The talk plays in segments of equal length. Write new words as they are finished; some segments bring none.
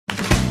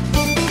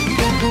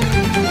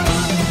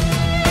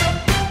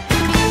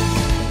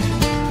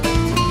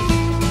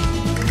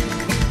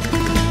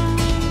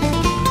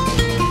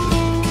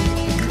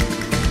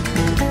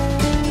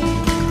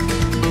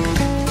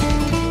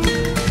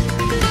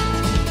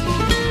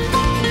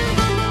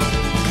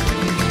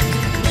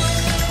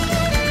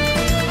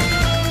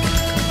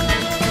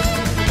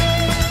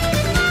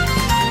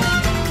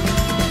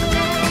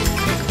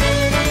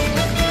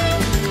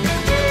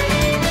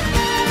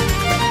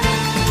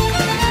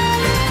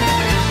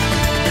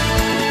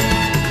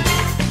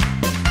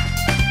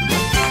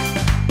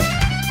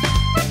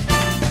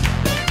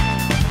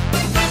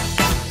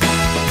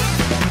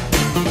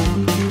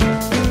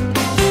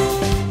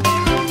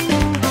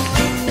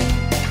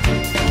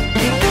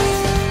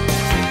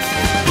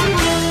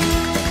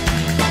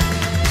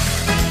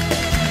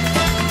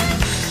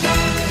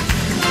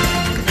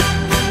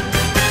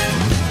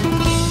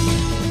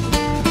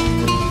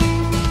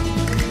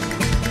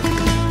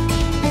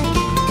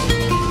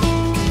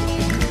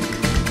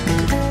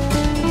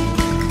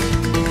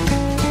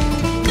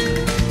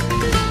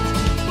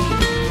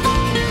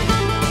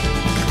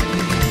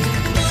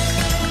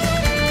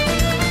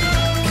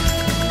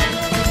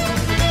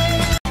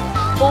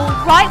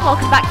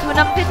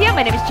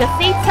my name is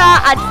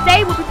JustZeta, and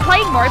today we'll be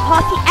playing Mario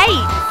Party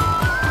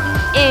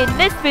 8. In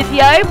this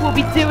video, we'll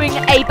be doing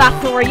a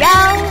Battle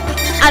Royale,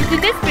 and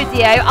in this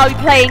video, I'll be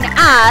playing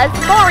as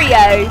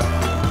Mario.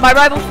 My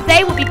rivals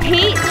today will be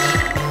Peach,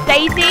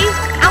 Daisy,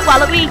 and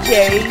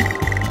Waluigi.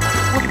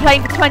 We'll be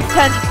playing for 20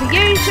 turns as per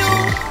usual.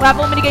 We'll have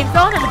all mini-games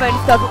on, and the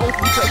bonus stars will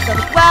also be switched on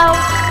as well.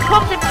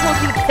 Comms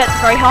difficulty will be set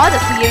very hard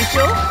as per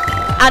usual,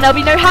 and there'll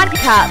be no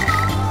handicap.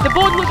 The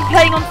board we'll be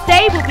playing on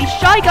today will be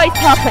Shy Guy's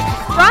Perplex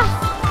Express,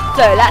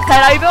 so let's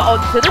head over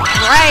onto the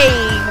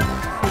train.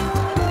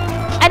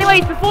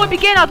 Anyways, before we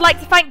begin, I'd like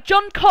to thank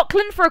John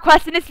Coughlin for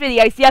requesting this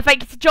video, so yeah,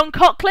 thank you to John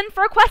Coughlin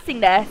for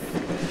requesting this.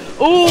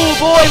 Oh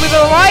boy, we've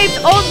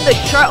arrived on the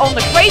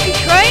crazy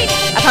train,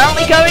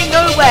 apparently going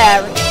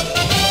nowhere,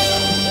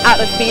 at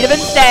the speed of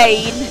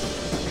insane.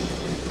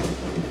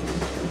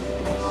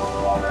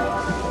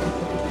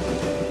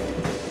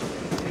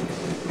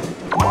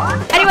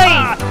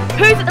 Anyways,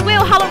 who's at the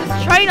wheel? How long is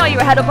the train? Are you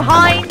ahead or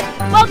behind?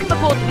 Welcome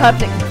aboard the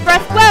Perplex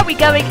Express, where we're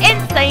going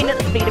insane at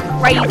the speed of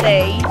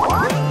crazy.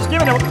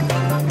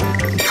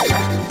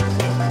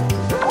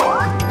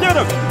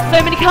 So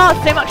many cars,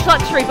 so much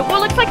luxury, but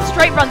what looks like a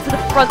straight run to the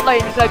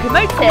front-loading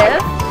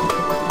locomotive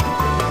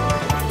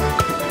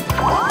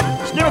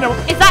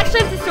is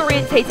actually a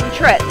disorientating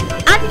trip.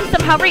 And if you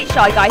somehow reach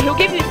Shy Guy, he'll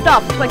give you a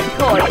star for 20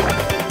 coins.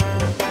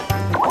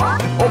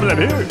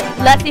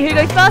 Let's see who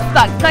goes first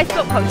back. Nice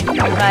stop function,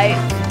 mate.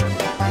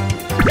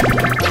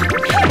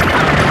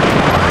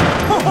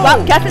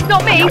 Well, guess it's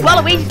not me.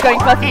 Waluigi's going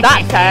first in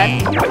that turn.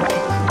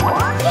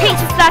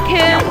 Peach is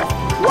second.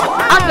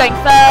 I'm going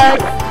third.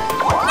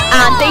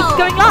 And Daisy's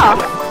going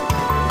last.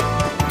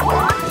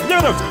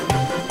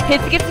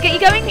 Here's the gift to get you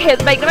going. Here's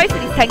to make the most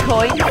of these 10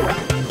 coins.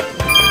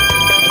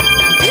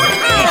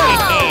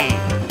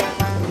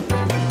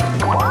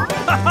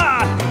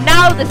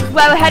 Now this is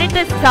where we're headed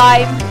this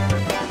time.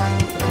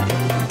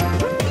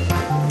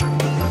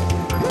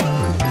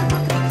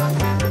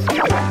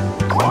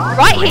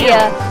 Right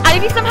here, and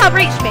if you somehow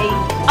reach me,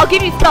 I'll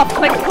give you stuff to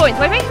 20 coins.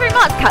 Well, thank you very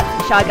much,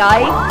 Captain Shy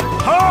Guy.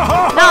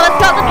 Now let's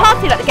start the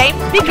party, let the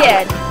games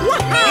begin.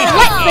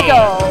 Let's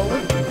go.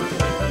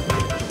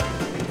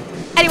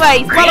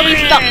 Anyways,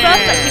 Waluigi's up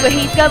first, let's see where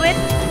he's going.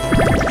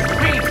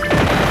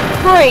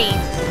 Freeze.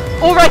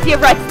 Already a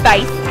red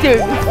space,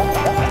 dude.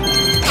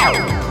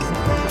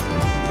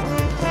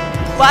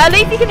 Well, at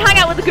least you can hang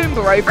out with the Goomba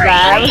over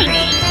there.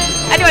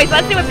 Anyways,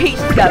 let's see where Peach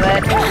is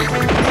going.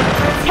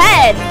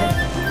 10.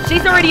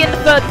 She's already in the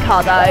third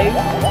car though.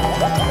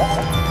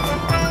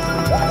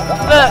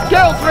 But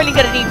girl's really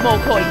gonna need more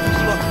coins if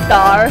she wants a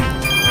star.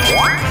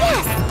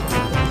 Yes.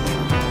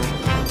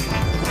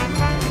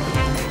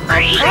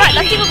 Alright,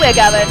 let's see where we're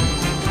going.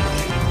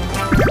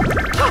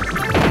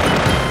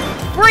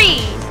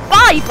 3,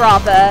 5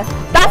 rather.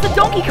 That's a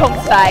Donkey Kong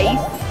space.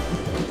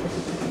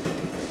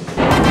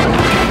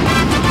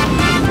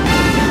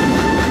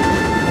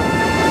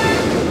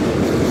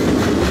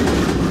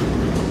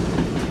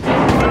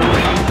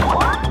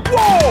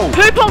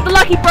 Who pulled the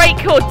lucky break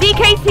cord?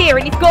 DK's here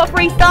and he's got a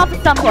free star for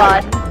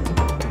someone.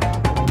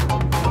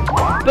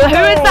 But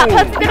who is that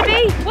person going to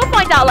be? We'll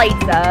find out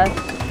later.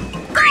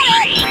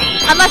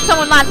 Unless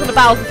someone lands on the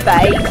Bowser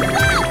space.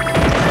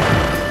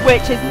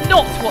 Which is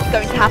not what's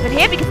going to happen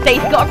here because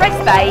Daisy's got a red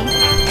space.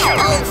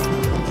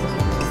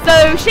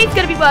 So she's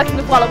going to be working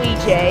with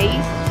Waluigi.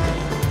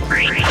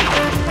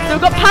 So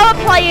we've got power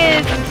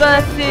players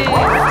versus...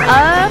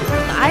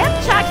 I am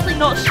actually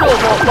not sure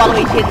what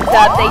Waluigi and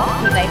Daisy's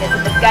team name is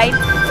in this game.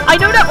 I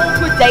know they're all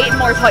to a date in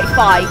Mario Party 5,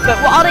 but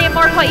what are they in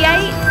Mario Party 8?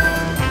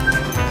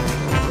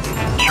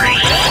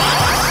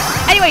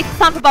 Anyway, it's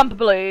time for bumper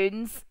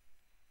balloons.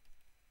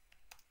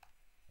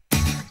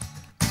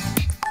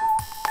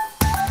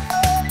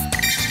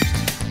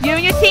 You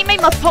and your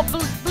teammate must pop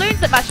balloons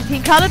that match your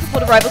team colour before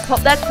the rivals pop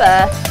theirs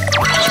first.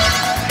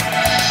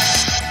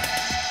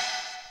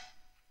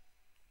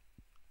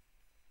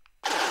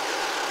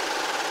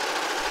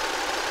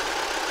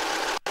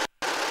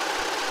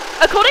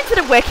 According to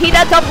the wiki,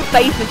 they're double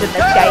faces in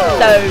this game,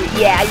 so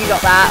yeah, you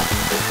got that.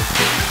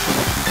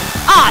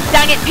 Ah,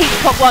 dang it, Peach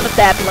popped one of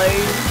their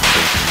balloons.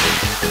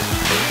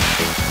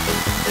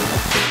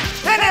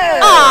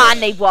 Ah,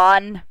 and they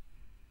won.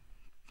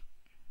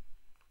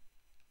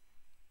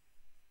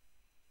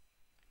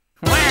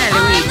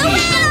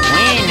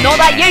 Not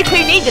that you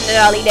two needed an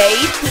early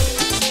lead.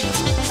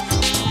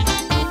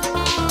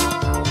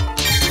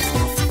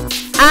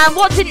 And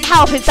what didn't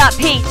help is that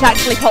Peach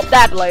actually popped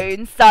their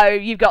balloons, so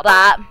you've got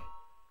that.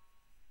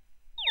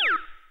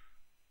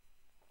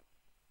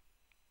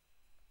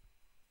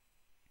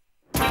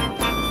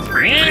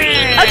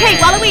 Okay,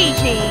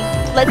 Waluigi.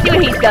 Let's see where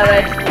he's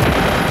going.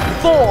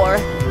 4.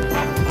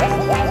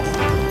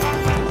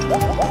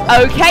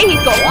 Okay,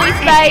 he's got blue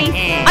space.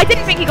 I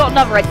didn't think he got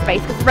another red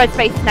space because the red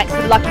space is next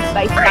to the lucky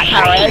space in that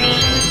carriage.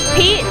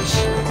 Peach.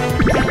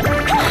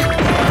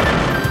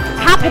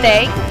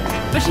 Happening.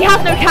 But she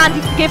has no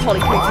candies to give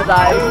Holly Creeper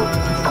though.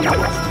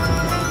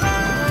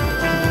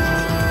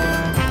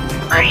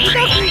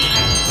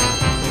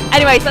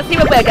 Anyways, let's see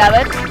where we're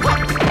going.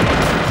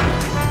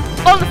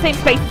 on the same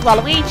space as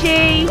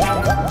Waluigi.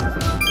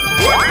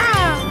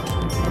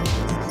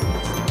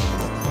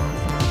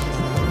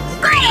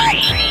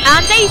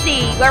 And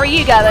Daisy, where are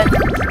you going?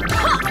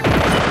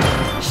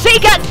 She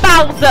gets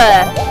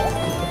Bowser!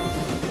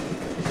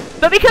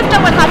 But because no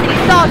one has any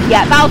stars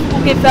yet, Bowser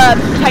will give 10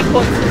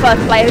 points to the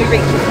first player who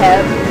reaches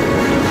him.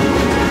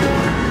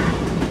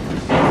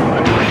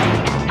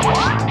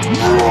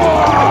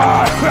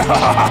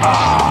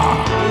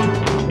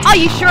 Are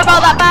you sure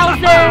about that,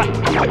 Bowser?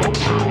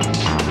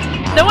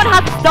 No one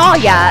has a star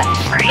yet.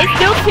 It's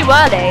still too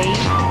early.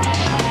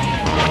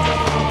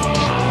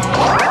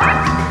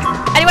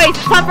 Anyways,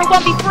 it's time for a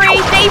 1v3.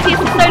 Daisy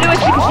is the soloist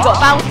because she got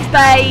Bowser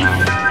space.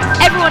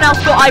 Everyone else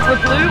got either a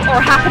blue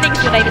or a happening if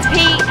your name is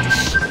Peach.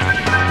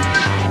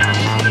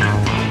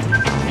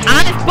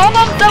 And it's bomb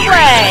on the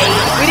way.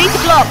 We need to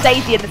blow up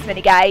Daisy in this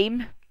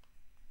minigame.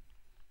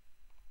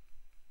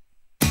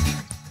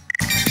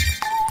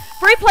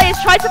 3 players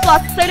try to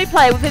blast a solo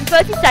player within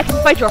 30 seconds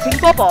by dropping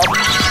Bob-Omb.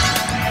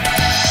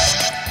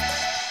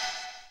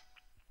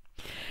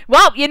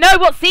 Well, you know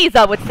what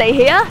Caesar would say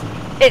here.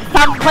 It's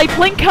time to play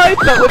Plinko,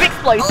 but with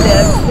explosives.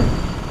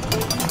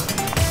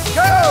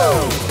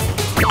 Go!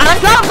 And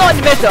I'm not in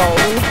the middle,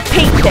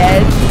 Peach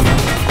is.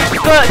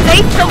 But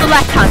Daisy's on the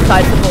left-hand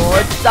side of the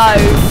board, so...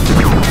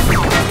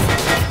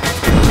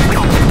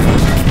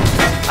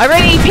 I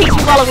really need Peach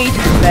and Waluigi to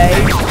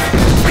move.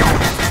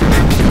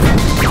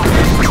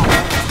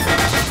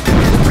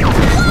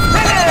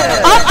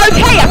 Oh,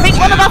 okay, I think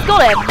one of us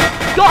got him.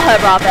 Got her,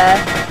 rather.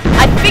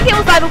 I think it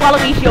was either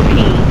Waluigi or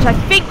Peach. I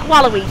think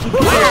Waluigi,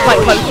 because he was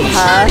quite close to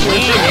her.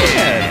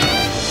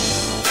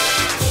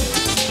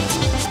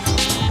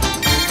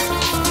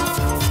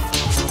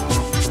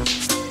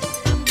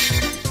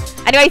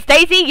 Anyways,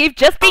 Daisy, you've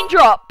just been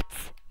dropped.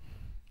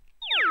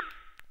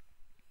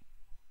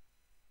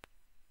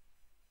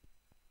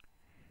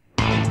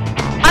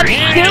 I'm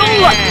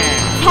still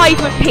tied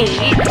with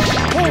Peach,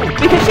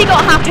 because she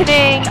got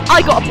happening,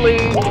 I got a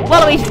blue,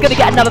 Waluigi's gonna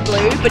get another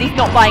blue, but he's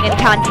not buying any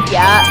candies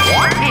yet.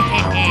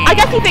 I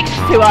guess he thinks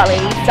it's too early,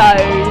 so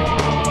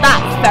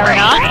that's fair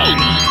enough.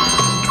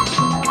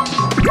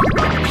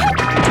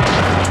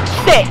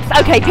 6,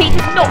 okay, Peach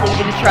is not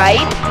leading the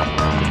train.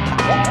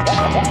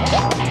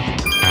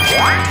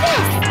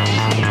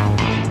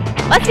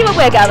 Let's see where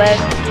we're going.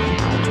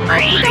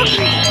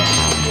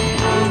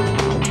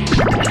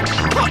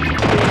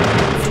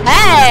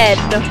 10!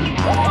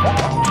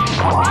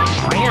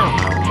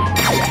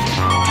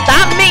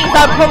 That means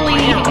I'm probably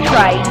leaving the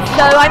train,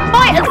 so I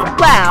might as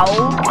well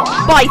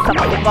buy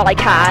something while I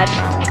can.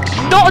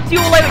 Not a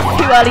duel, it's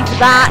too early for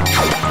that.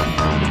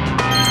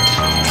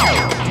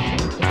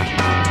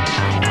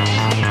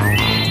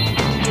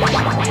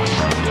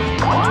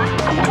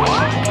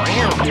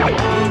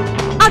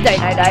 I don't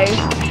know though.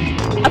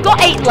 I've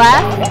got 8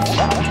 left.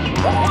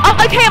 Oh,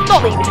 okay, I'm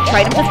not leaving the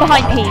train, I'm just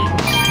behind Peach.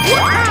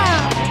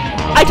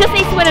 I just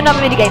need to win another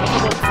minigame to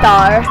win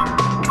star.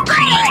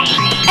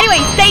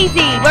 Anyways,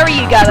 Daisy, where are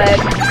you going?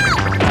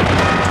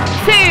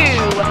 2,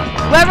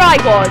 where I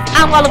was,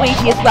 and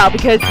Waluigi as well,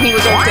 because he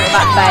was also in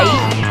that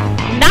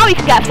phase. Now we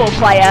can get 4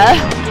 player.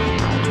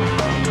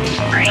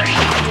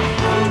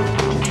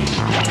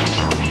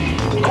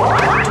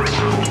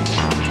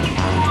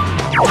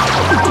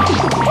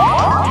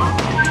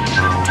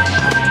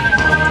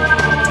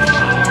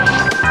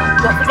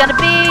 What's it gonna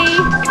be?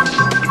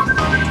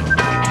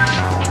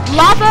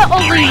 Lava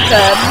or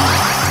Reason?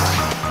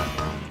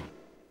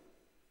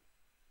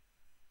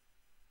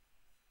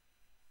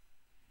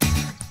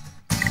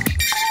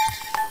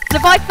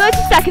 Survive 30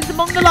 seconds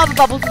among the lava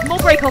bubbles with more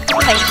break-off than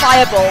contain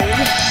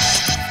fireballs.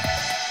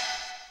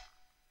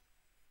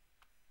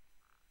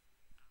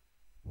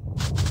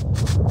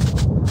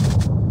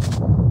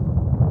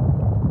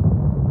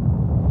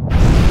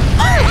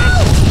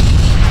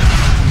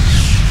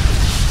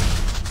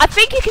 I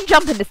think you can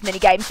jump in this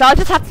minigame, so I'll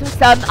just have to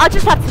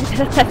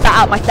test that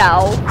out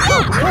myself.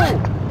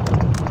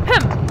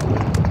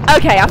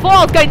 Okay, I thought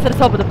I was going to the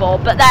top of the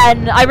board, but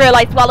then I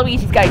realised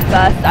Waluigi's going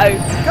first, so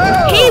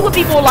he would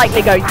be more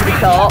likely going to the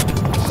top.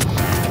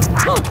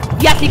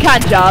 Yes, you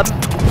can jump.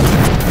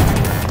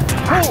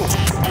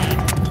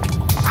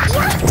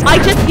 I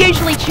just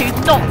usually choose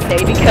not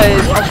to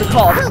because of the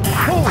cost.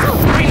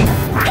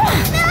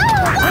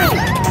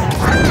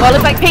 Well,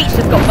 looks like Peach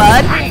just got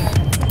burned.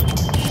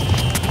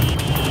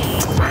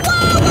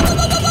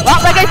 Well,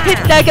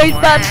 there goes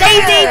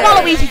Daisy.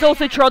 Waluigi's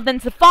also trodden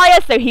into fire,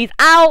 so he's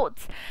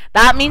out.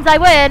 That means I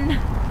win.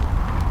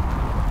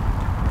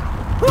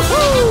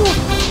 Woohoo!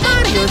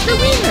 Mario's the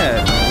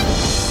winner.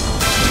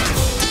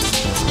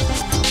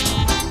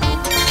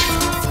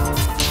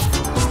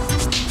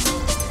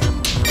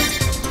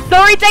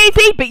 Sorry,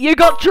 Daisy, but you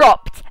got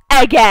dropped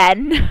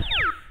again.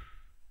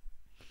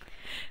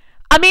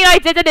 I mean, I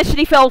did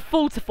initially fell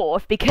full to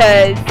 4th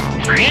because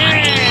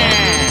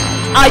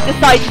I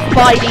decided to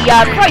buy the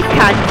price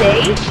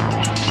candy.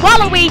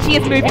 Waluigi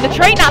is moving the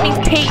train, that means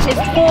Peach is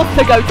forced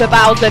to go to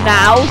Bowser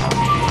now.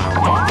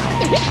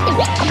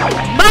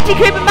 Magic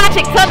Cube and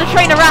Magic, turn the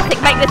train erratic,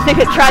 make this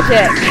ticket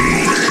tragic.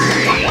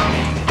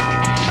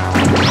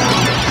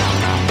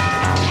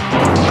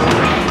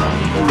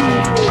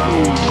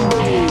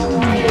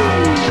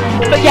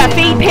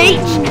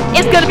 Peach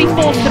is going to be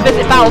forced to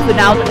visit Bowser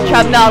now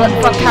that the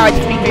front carriage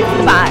has been moved to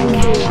the back.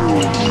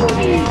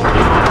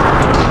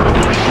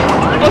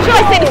 Or should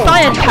I say the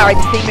silent carriage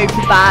has been moved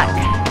to the back?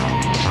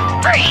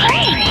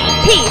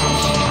 Peach.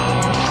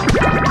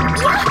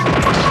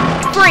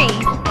 3.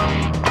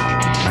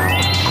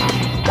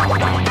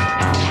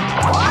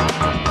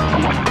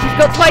 She's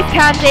got twice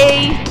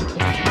candy.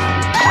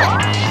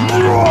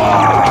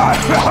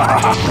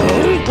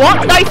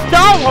 What? No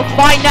star? Well,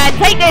 fine then.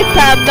 Take this,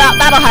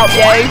 that'll help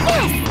you.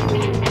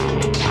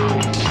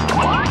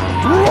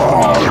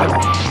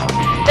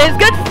 It's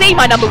good to see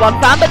my number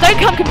 1 fan, but don't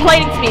come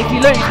complaining to me if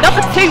you lose.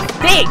 Number 2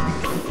 stinks.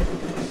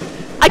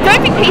 I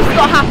don't think Peach is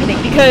not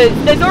happening because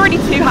there's already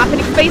 2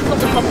 happening spaces on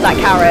the top of that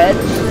carriage.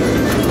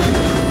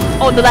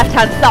 On the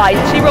left-hand side.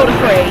 She rolled a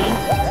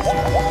 3.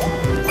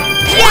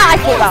 Yeah, I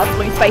thought that was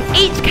blue space.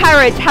 Each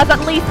carriage has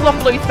at least 1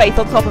 blue space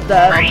on top of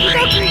them.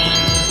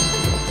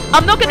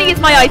 I'm not going to use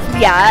my item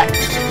yet.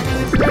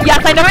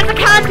 Yes, I know it's a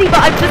candy,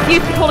 but I'm just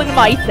used to calling them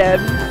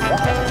items.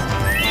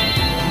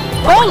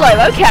 Bolo,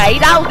 okay,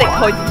 that'll nick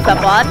points from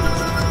someone.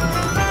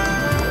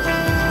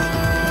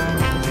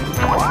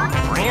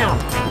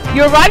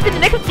 You arrived in the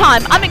nick of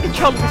time. I'm in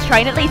control of this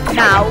train, at least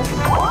now.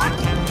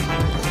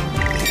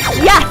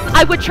 Yes,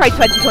 I would trade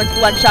 20 coins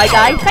for one Shy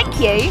Guy. Thank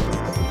you.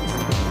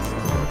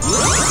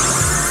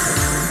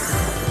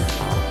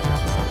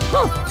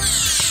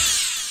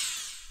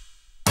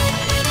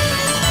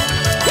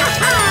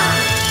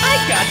 I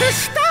got a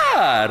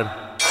star!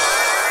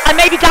 I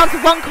may be down to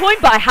 1 coin,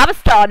 but I have a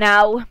star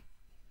now.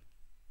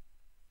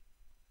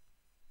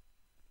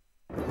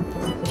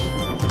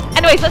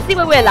 Anyways, let's see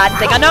where we're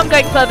landing. I know I'm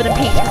going further than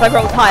Peach because I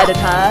rolled higher than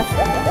her.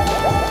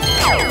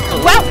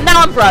 Well,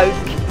 now I'm broke.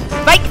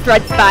 Fake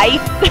thread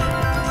space.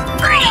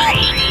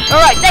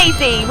 Alright,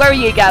 Daisy, where are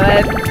you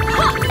going? 5.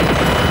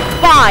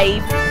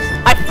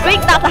 I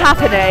think that's a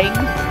happening.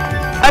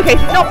 Okay,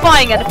 she's not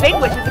buying anything,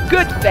 which is a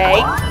good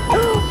thing.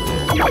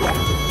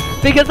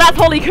 Because that's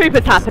Holly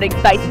Cooper's happening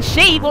space, and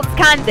she wants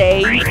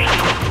candy.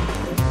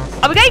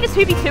 Are we going to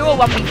 2v2 or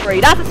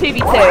 1v3? That's a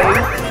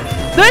 2v2.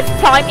 This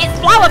time, it's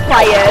flower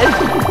players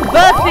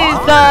versus,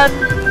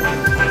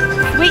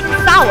 sweet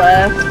and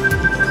sour.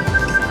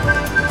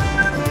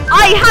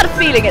 I had a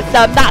feeling it's,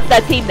 that's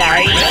their team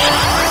name.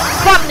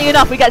 Funnily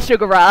enough, we get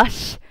Sugar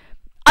Rush.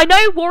 I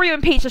know Wario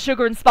and Peach are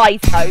Sugar and Spice,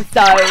 though,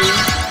 so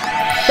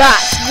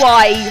that's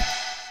why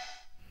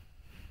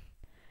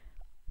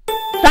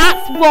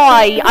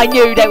I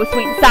knew they were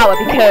sweet and sour,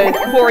 because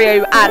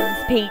Wario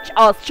and Peach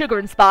are Sugar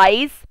and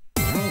Spice.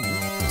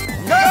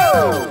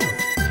 Go!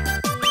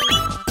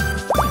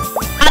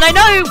 And I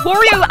know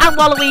Wario and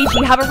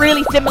Waluigi have a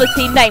really similar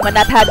team name when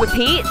they're paired with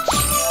Peach.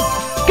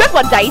 Good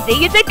one, Daisy,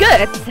 you did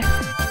good.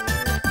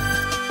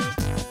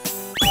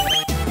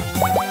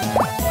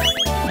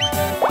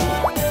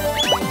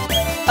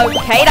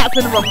 Okay, that's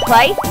in the wrong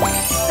place.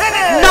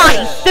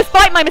 Nice!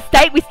 Despite my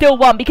mistake, we still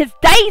won because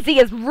Daisy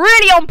is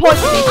really on point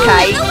with these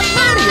cakes.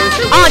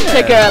 Aren't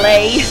you,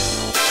 girly?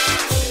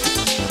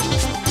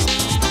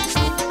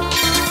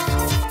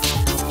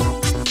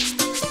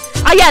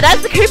 Oh yeah,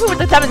 there's the Koopa with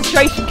the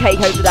demonstration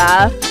cake over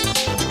there.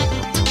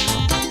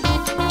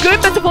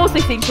 Goombas have also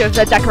seemed to have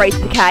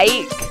decorated the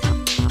cake.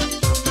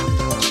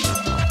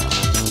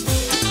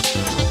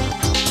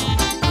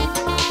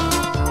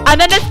 And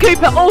then this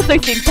Koopa also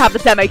seems to have the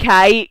demo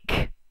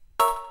cake.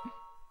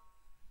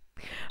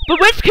 But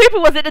which Koopa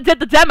was it that did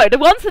the demo? The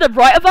one to the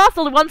right of us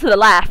or the one to the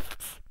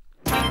left?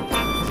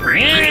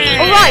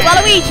 Alright,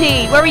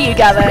 Waluigi, where are you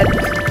going?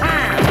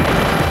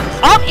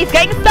 Oh, he's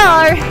getting a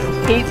star.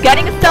 He's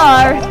getting a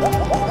star.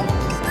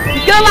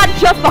 He's going to land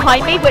just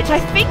behind me, which I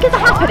think is a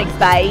happening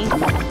space.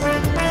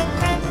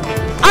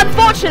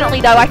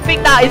 Unfortunately, though, I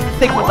think that is the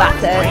signal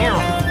button.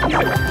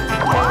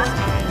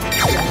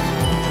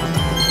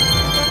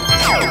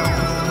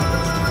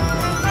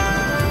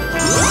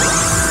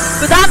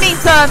 But that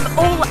means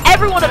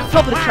everyone at the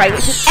top of the tray,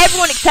 which is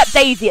everyone except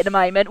Daisy at the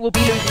moment, will be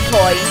losing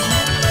coins.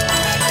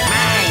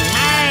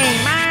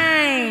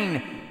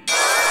 Mine!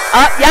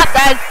 Oh, yep,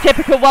 there's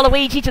typical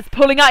Waluigi just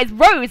pulling out his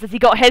rose as he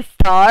got his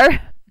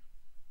star.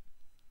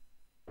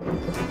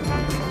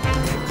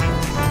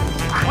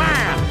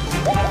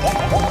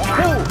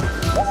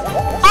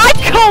 I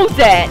called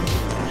it!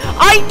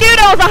 I knew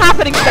there was a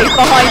happening space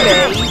behind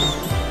me.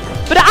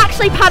 But it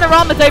actually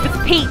panoramas over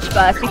to Peach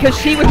first because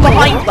she was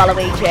behind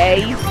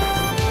Waluigi.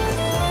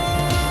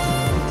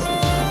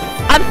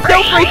 I'm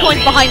still 3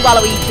 coins behind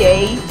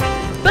Waluigi,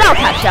 but I'll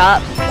catch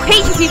up.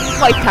 Peach is using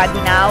twice candy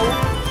now.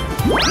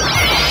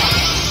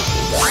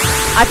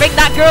 I think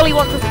that girlie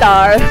wants a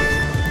star.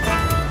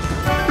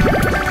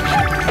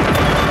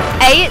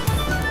 8.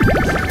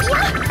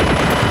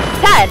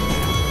 10.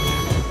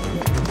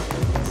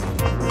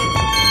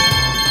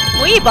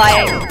 What are you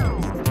buying?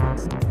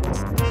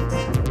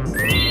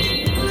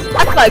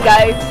 A Smogo.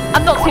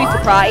 I'm not too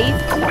surprised.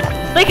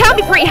 They can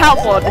be pretty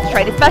helpful on this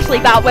train, especially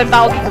when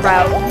Bowser's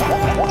around.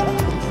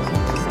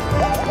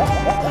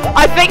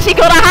 I think she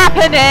got a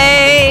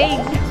happening!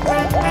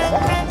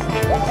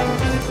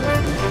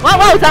 Well,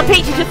 Well done,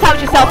 Peachy, just helped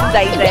yourself from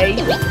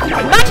Daisy.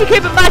 Magic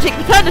Koopa Magic,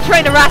 return the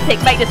train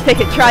erratic, make this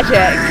ticket tragic.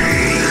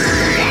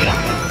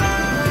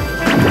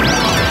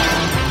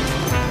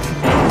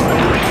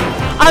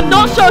 I'm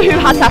not sure who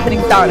has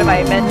Happening Star at the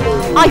moment.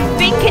 I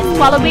think it's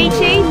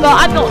Waluigi, but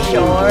I'm not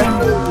sure.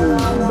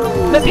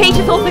 But Peach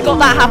has also got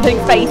that Happening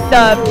Space,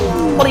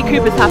 Polly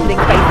Koopa's Happening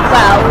Space as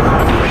well.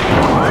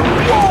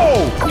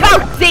 Whoa! Oh,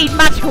 indeed,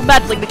 magical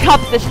meddling, the car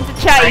positions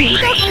have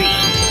changed.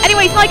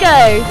 Anyways, my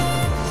go.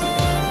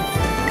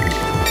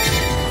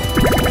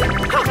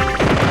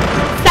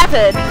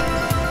 7.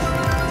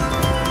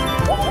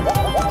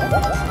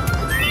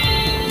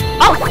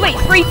 Oh, sweet,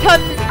 3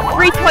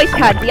 twice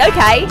candy,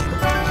 okay.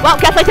 Well,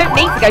 guess I don't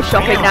need to go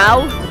shopping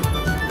now.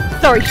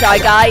 Sorry, Shy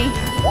Guy.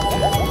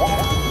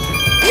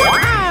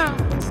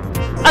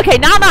 Okay,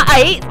 now I'm at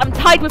 8. I'm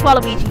tied with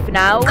Waluigi for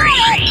now.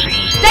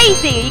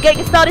 Daisy, are you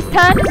getting a star this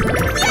turn?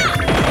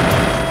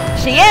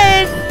 She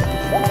is!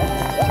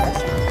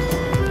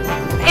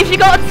 If she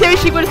got a 2,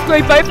 she would have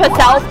screwed both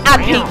herself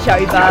and Peach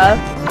over.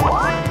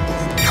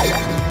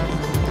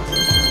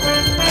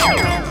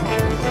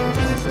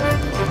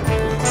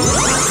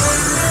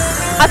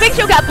 I think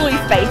she'll get a blue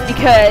space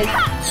because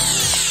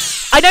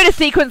I know the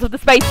sequence of the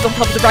spaces on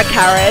top of the red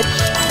carriage.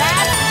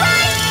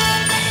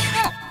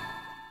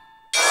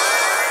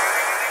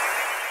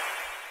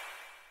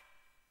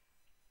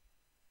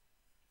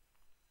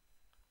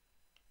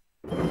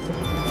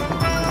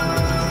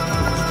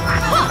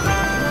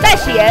 There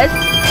she is!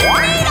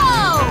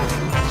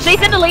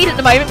 She's in the lead at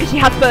the moment because she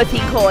has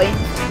 13 coins.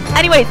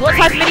 Anyways, what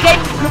type of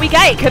minigame can we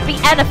get? It could be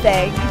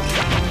anything.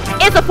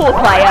 It's a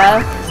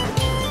 4-player.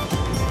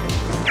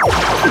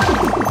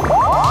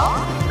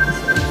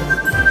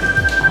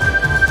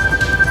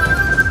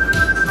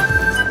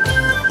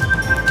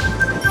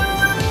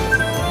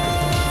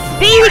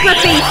 Speed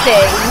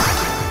graffiti!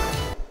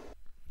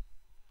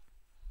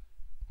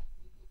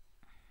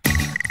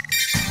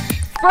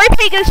 Spray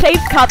paint the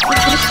shaved cups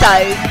into the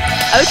stone.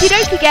 Okie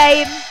dokie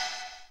game.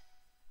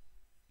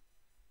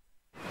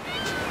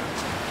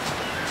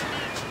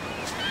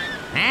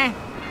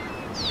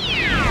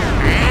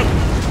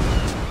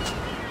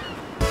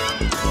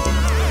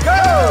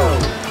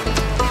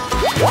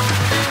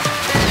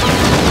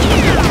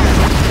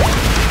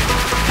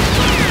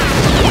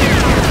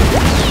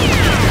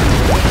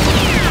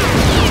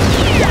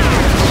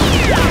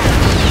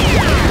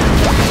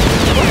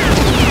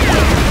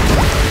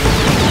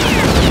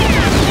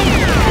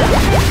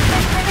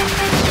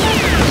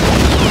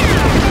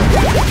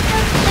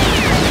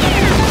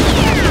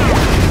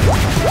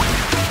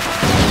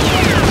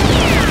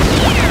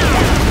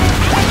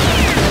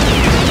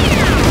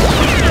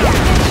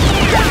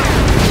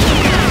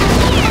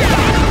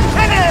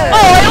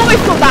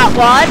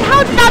 One.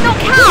 How did that not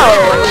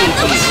count?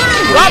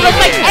 Well, looks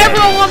like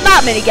everyone won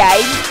that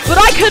minigame, but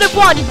I could have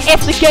won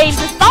if the game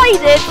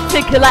decided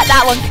to let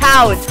that one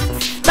count.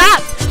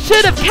 That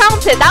should have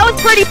counted. That was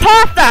pretty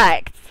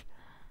perfect.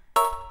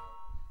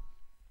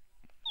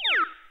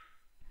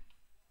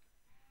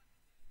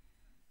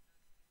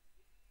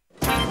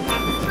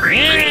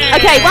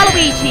 Okay,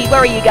 Waluigi,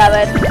 where are you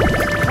going?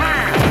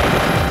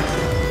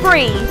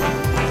 3.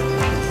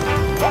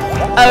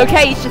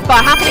 Okay, he's just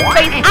by Happening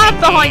Space and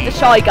behind the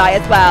Shy Guy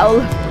as well.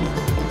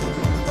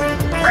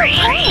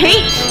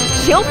 Peach,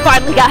 she'll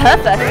finally get her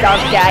first star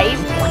of the game.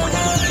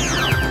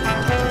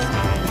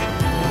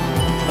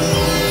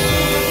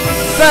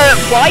 But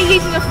why are you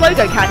using a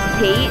slow-go candy,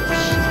 Peach?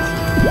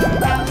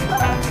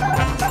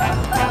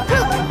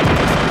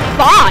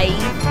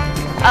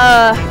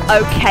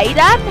 5? Okay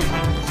then.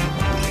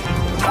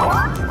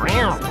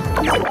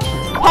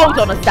 Hold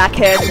on a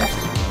second.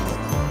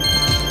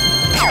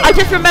 I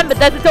just remembered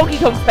there's a Donkey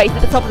Kong space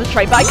at the top of the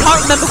train, but I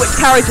can't remember which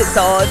carriage it's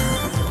on.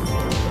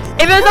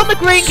 If it was on the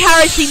green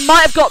carriage, she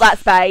might have got that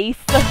space.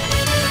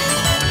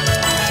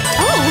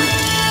 Oh,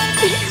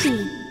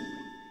 easy.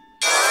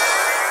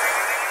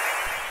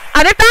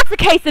 And if that's the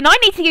case, then I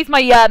need to use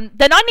my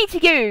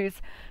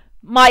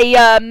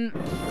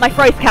my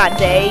froze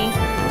candy.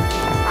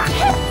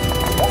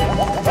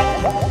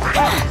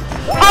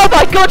 Oh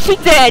my god, she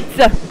did!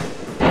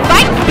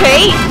 Thanks,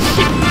 Peach!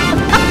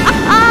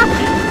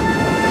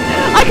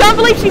 I can't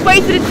believe she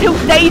waited until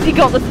Daisy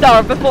got the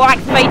star before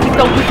activating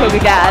Donkey Kong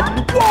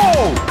again.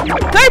 Whoa!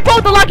 Don't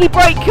pull the lucky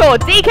break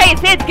cord! DK is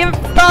here to give a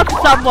star to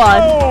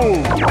someone!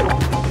 Whoa!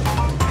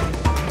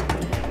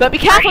 But be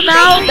careful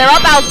now, there are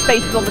bounce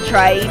spaces on the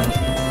train.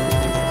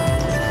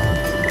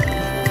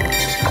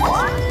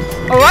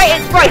 Alright,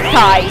 it's break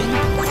time.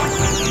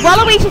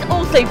 Waluigi's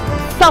also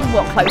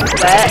somewhat close to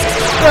it,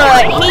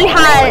 but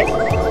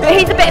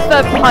he's a bit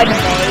further behind than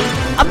me.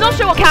 I'm not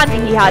sure what candy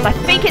he has. I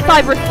think it's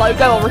either a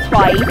slow-go or a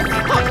twice.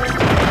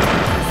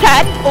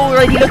 10,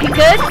 already looking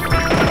good.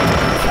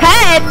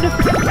 10!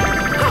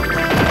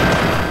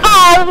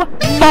 Oh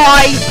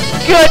my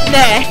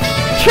goodness!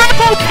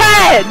 Triple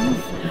 10s!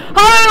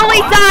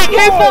 Holy dang,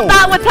 who thought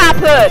that would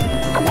happen?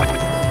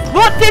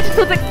 What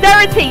digital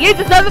dexterity? Use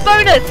a server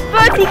bonus!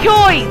 30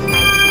 coins!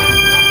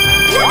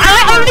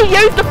 I only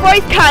used the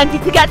prize candy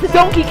to get to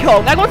Donkey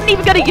Kong. I wasn't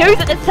even going to use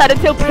it this turn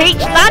until Peach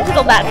landed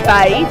on that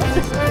space.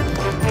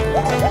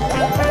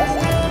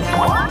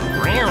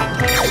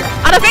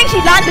 And I think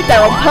she landed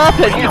there on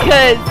purpose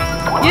because,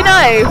 you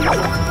know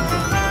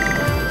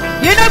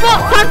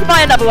what? Time to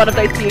buy another one of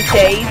those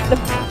beauties.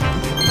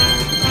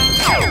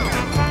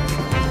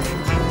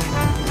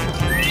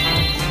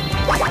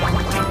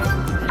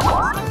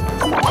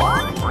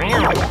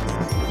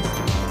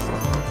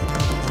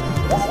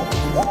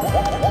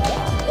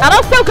 And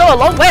I'll still go a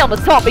long way on the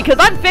top because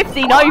I'm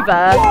 15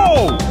 over.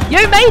 Whoa!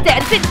 You made it,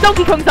 and since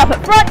Donkey Kong's up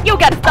at front, you'll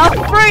get a star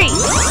for free.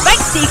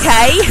 Thanks, DK.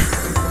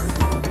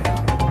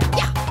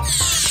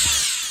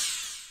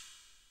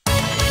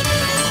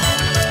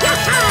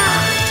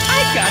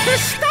 I got a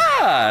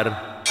star!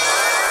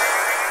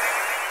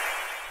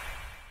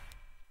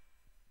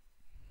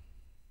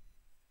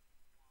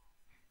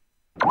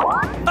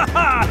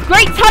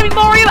 Great timing,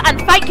 Mario,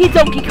 and thank you,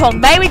 Donkey Kong.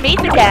 May we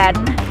meet again.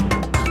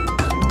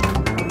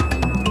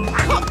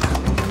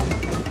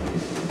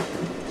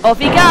 Off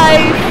he goes.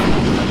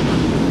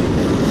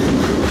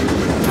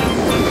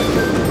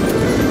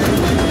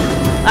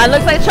 And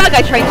looks like the Shy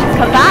Guy train should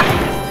come back.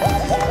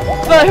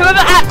 But whoever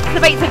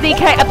activates the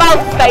DK a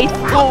Bowser space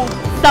will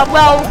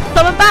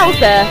summon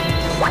Bowser.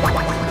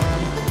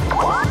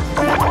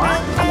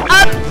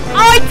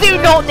 I do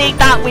not need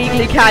that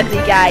weekly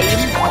candy game.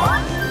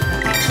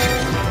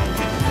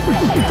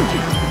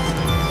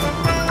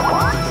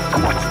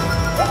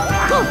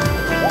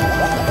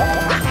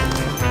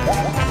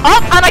 Oh,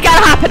 and I get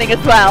it happening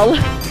as well.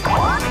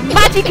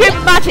 Magic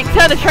Cube Magic,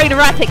 turn the train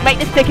erratic, make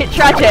this ticket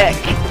tragic.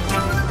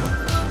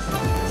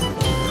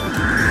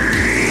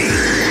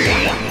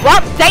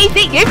 Well,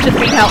 Daisy, you've just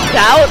been helped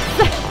out.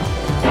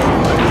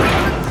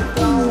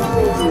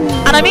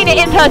 And I mean it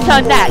in her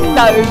turn next,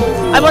 so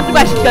I wonder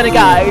where she's gonna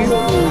go.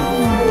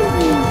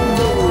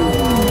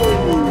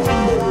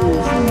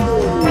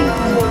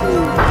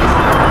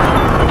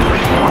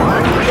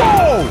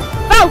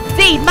 Well,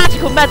 see,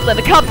 magical meddler,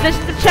 the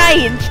compositions have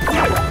changed.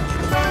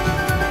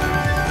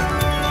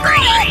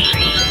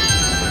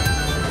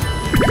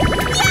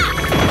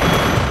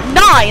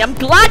 9. I'm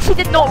glad she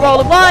did not roll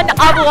a 1,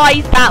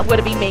 otherwise that would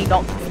have been me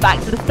knocked back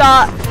to the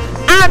start.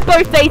 And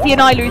both Daisy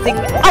and I losing,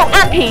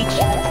 and Peach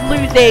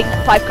losing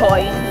 5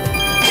 coins.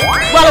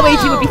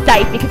 Waluigi would be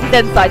safe because he's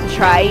inside the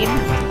train.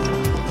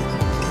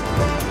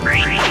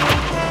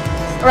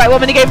 Alright, what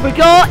mini game we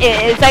got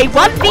is a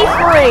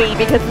 1v3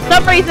 because for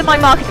some reason my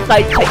market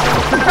decided to change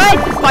the red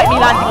despite me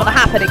landing on a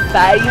happening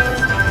phase.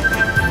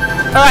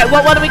 Alright,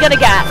 what one are we gonna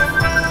get?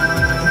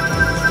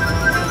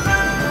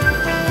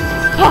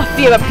 Oh,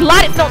 phew, I'm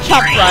glad it's not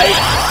Chump Road.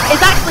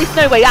 It's actually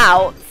Snow Way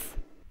Out.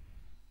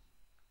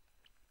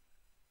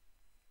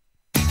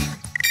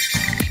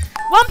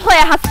 One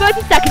player has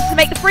 30 seconds to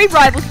make the 3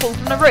 rivals fall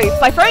from the roof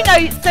by throwing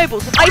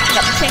snowballs and opening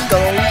up the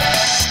shingles.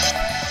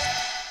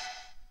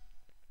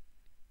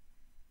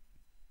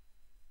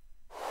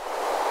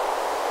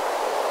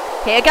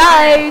 Here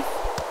goes!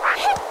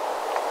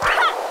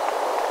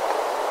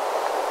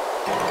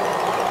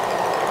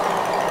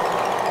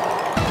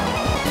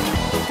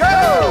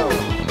 Go!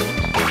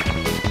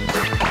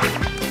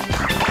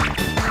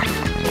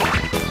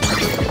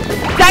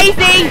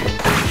 Daisy!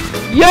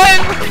 You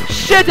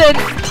shouldn't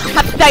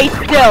have stayed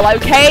still,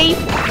 okay?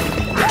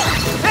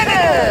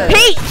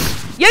 Peach!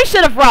 You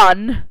should have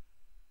run!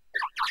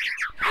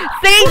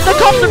 See, the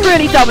cops are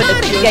really dumb in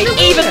this game,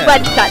 even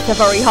when sets are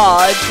very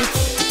hard.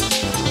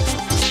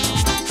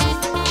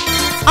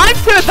 I'm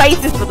too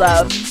evasive for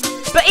them,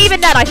 but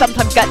even then I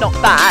sometimes get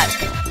knocked back.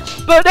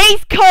 But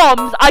these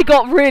comms I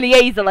got really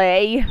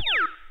easily.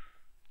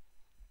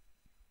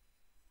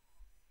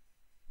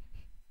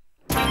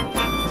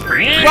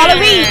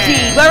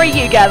 Waluigi, where are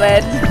you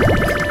going?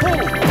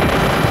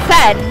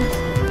 10.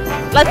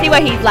 Let's see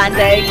where he's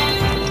landing.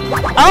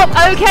 Oh,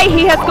 okay,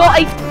 he has got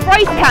a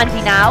prize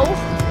candy now.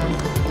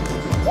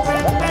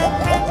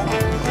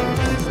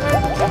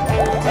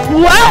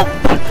 Well,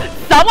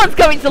 someone's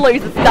going to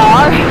lose a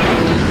star.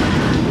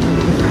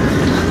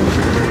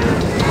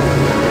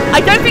 I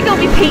don't think it'll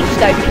be Peach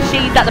though, because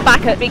she's at the back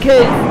of it,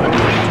 because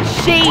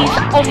she's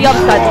on the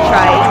other side of the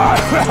train.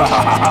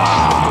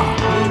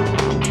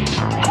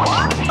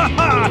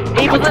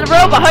 Equals in the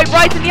room, but Hope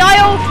right in the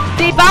aisle.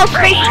 The Bowser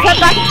spaces turn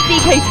back into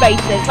DK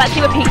spaces. Let's see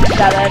what Peach is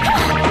doing.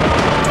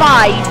 5.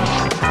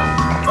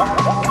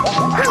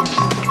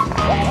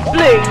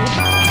 Blue.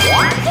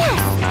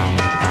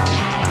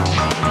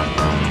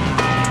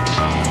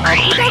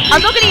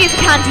 I'm not going to use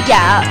the candy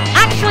yet.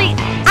 Actually,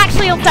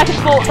 on second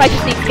thoughts, I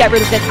just need to get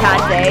rid of this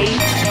candy.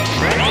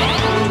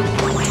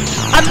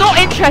 I'm not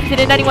interested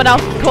in anyone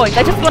else's coins.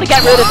 I just want to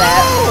get rid of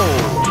it.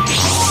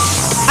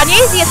 And the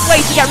easiest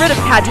way to get rid of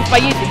candy is by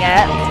using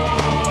it.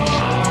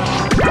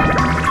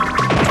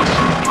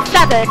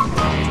 7.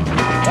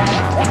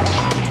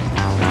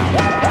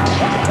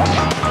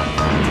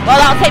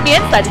 Well, that'll take me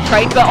inside the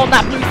train, but on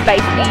that blue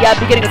space at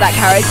the beginning of that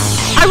carriage.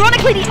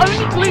 Ironically, the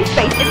only blue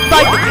space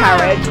inside the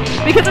carriage,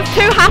 because there's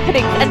 2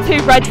 happenings and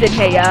 2 reds in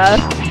here.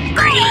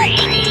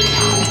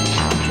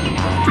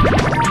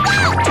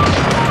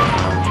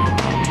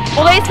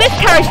 Although it's this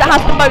carriage that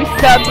has the most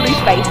blue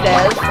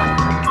spaces.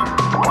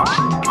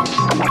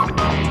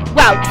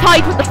 Wow,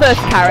 tied with the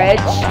first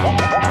carriage.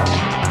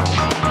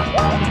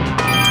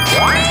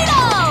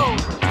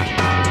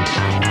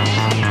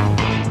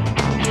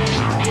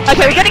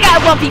 Okay, we're gonna get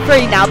a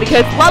 1v3 now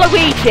because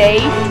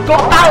Waluigi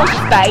got Bowser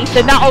space,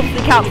 and that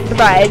obviously counts as the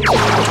red.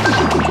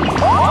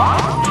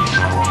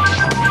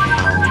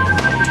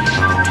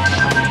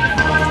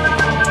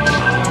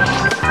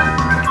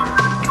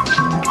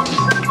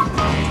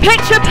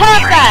 Picture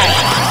perfect!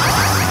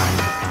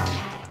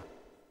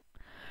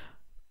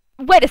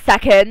 Wait a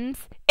second.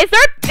 Is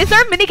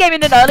there a minigame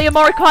in an earlier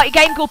Mario Kart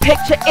game called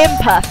Picture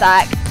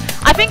Imperfect?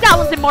 I think that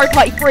one's in Mario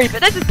Kart 3, but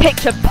this is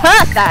Picture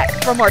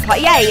Perfect from Mario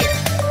Kart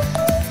 8.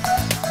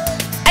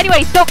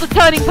 Anyway, stop the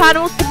turning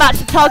panels to match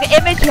the target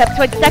image. You have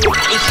 20 seconds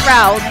each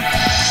round.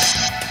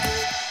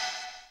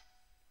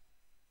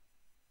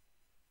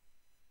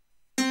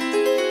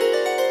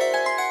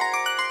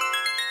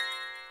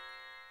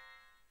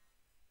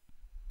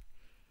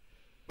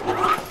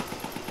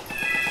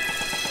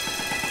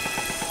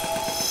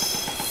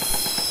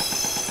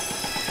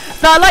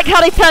 So I like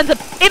how they turned an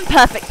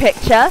imperfect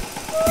picture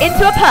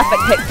into a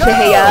perfect picture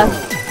here.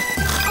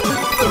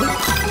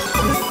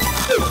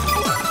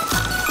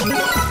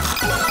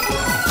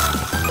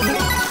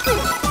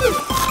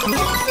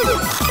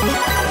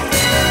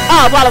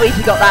 Oh,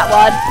 Waluigi got that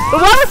one.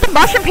 But why was the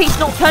mushroom piece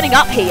not turning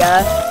up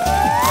here?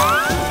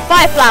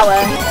 Fire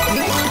flower.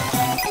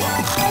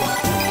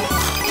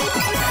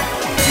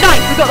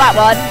 Nice, we got that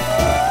one.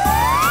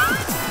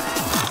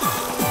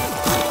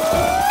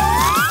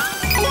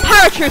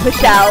 Paratrooper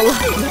shell.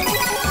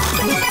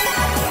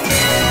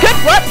 Good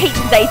work, Peach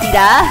and Daisy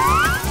there.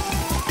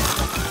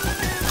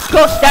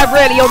 Gosh, they're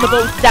really on the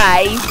ball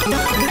today.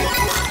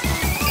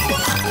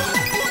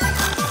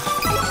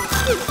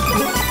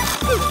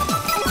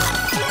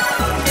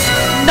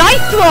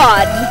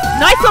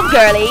 Nice one,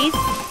 girlies.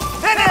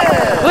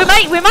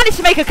 We managed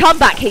to make a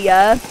comeback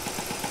here.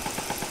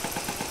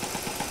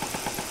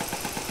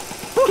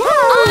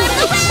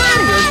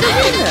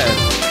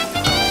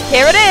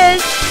 Here it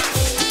is.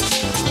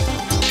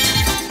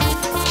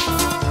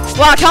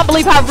 Well, I can't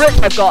believe how rich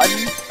I've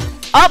gotten.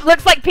 Oh,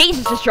 looks like Peach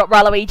has just dropped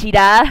Waluigi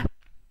there.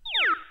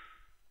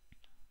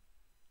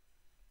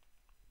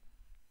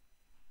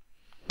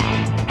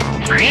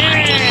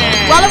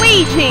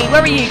 Waluigi,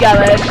 where are you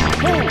going?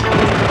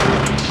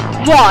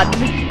 1.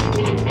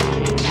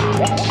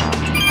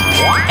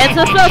 Into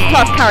the first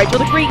class carriage or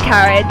the green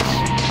carriage.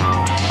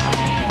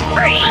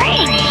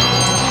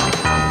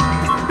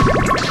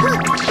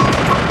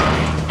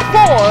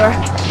 4.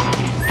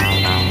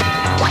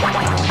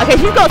 Okay,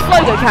 she's got a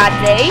slow-go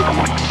candy.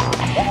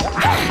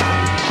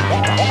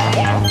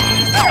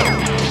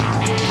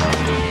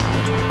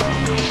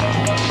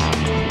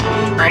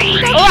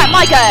 Alright,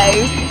 my go.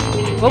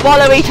 Well,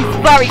 Waluigi's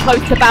very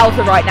close to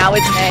Bowser right now,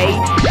 isn't he?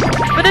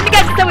 But then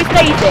again, so is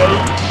Daisy.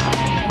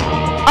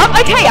 Oh,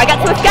 okay, I get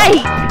to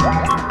escape.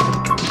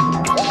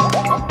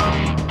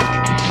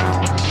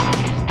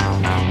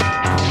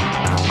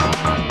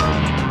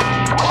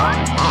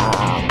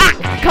 Ah,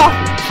 cough,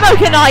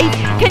 smoke and ice.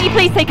 Can you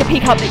please take a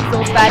peek up next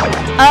door, Ben?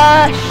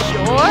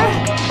 Sure.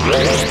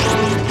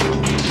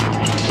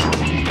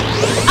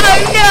 Oh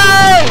no!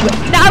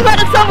 Now I'm at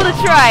the top of the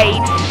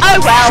train. Oh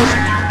well.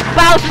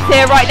 Bowser's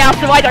here right now,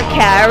 so I don't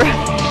care.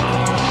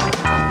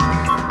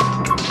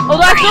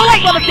 Although I feel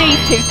like one of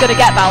these two's gonna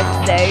get Bowser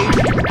soon.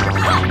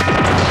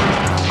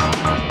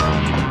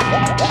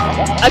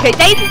 Okay,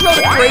 Daisy's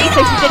rolled a 3,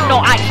 so she did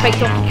not activate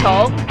Donkey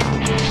Kong.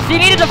 She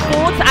needed a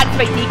 4 to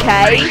activate DK.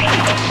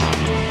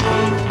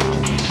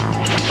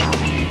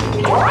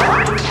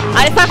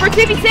 And it's time for a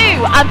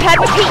 2v2. I'm paired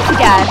with Peach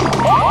again.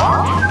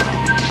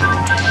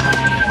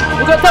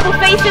 We've got double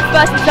faces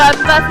versus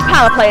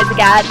power players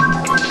again.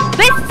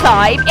 This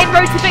time, in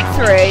road to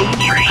victory.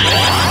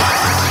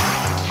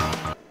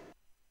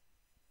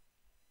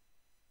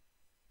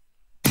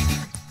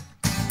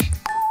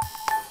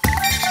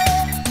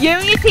 You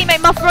and your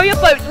teammate must row your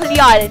boat to the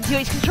island. You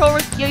each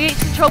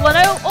control one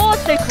or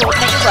also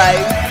coordinate the row.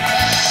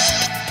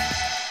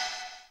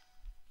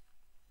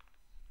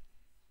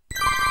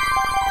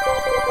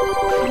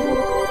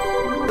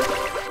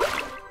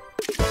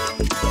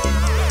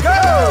 Go!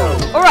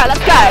 Alright,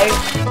 let's go.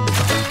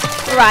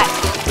 Alright.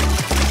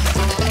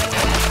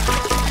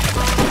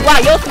 Wow,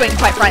 you're swinging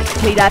quite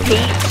frantically there, Peach.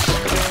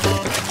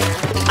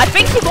 I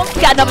think she wants to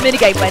get another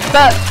minigame win,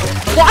 but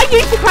why are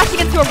you two crashing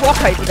into a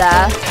rock over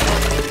there?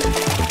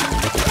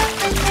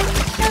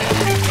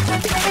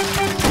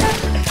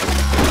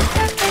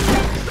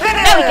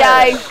 There we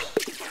go.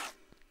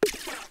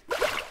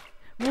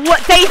 What,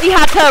 Daisy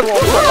had her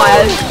rock caught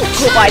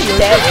by a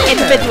stick in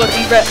the middle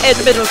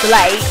of the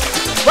lake.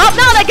 Well,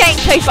 now they're getting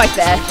chased by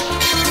fish.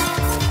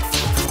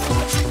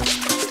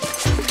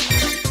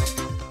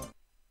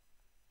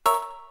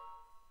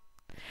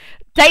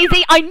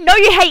 Daisy, I know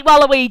you hate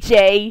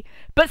Waluigi,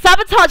 but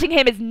sabotaging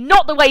him is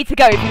not the way to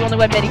go if you want to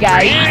win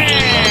minigames.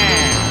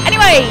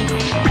 Anyway,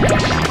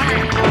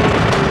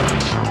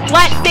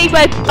 Let's see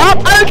where... Oh,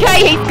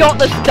 okay, he's got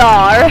the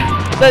star.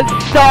 The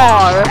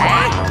star.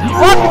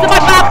 Welcome to my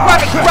Battle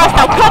Express.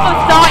 Now, come on,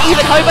 star.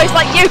 Even hobos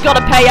like you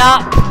gotta pay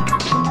up.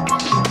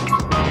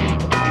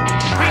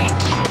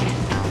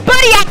 But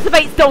he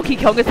activates Donkey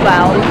Kong as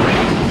well.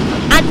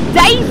 And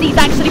Daisy's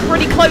actually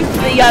pretty close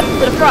to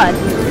the front.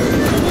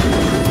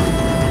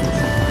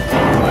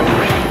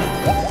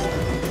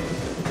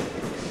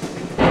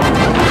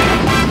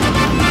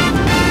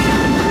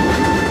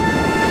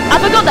 I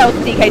forgot there was a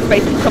DK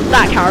space from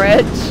that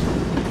carriage.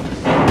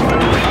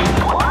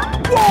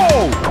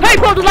 Whoa! Who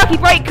pulled a lucky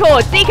break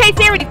cord? DK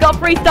Series got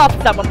 3 stars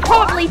for someone.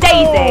 Probably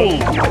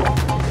Daisy.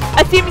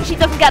 Assuming she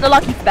doesn't get the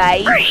lucky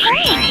space.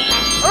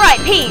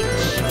 Alright, Peach.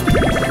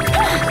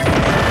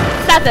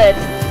 7.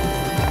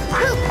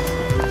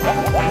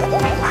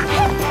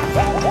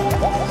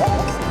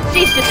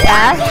 She's just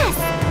there.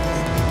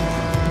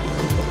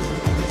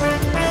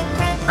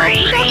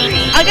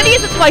 I'm gonna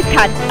use a price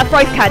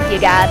candy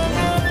again.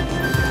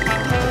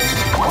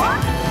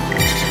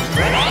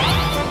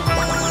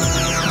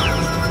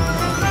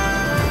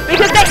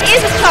 Because there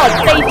is a chance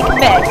Daisy can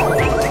miss.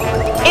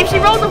 If she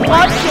rolls a 1,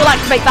 she'll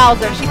activate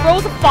Bowser. If she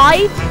rolls a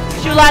 5,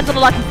 she'll land on a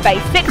lucky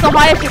space. 6 or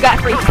higher, she'll get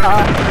a 3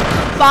 star.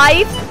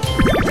 5.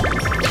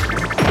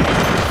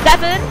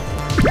 7.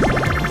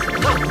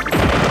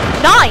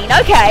 9,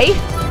 okay.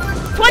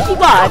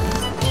 21.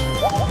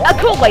 A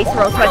cool way to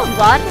roll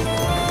 21.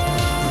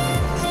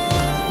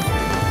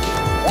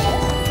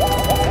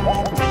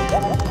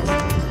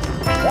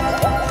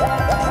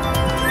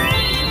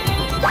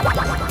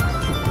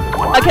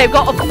 Okay, we've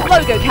got a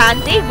logo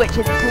candy, which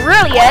is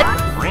brilliant.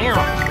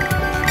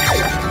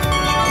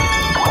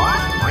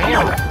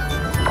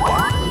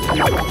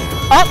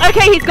 Oh,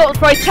 okay, he's got the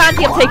prize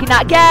candy. I'm taking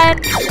that again.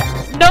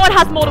 No one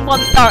has more than 1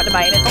 star at the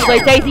moment,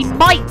 although Daisy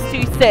might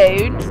too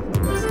soon.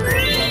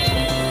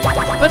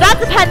 But that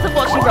depends on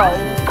what she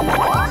rolls.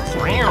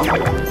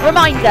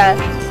 Reminder,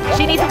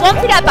 she needs a 1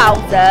 to get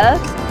Bowser,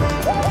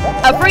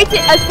 a 5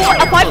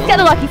 to get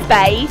the lucky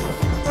space,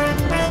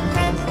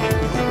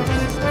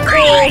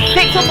 or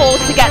 6 or more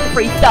to get the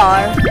 3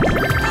 star.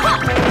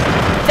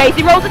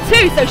 Daisy rolls a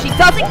 2, so she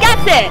doesn't get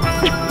it!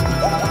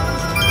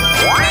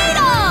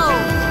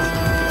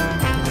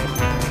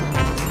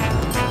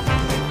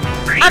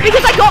 And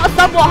because I got a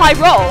somewhat high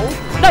roll,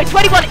 no,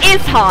 21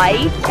 is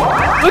high,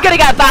 we're gonna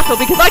get a battle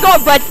because I got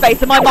a red space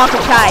and my mark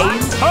will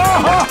change.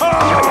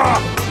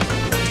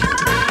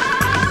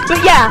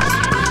 But yeah.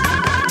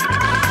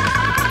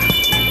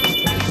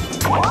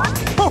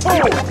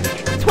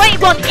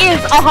 21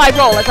 is a high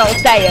roll, as I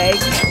was saying.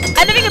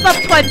 Anything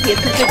above 20 is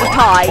considered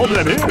high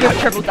with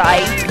triple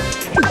dice.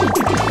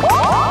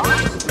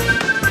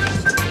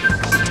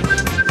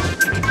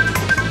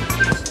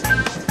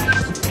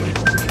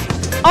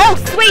 Oh,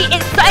 sweet!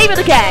 It's saving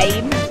the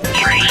game!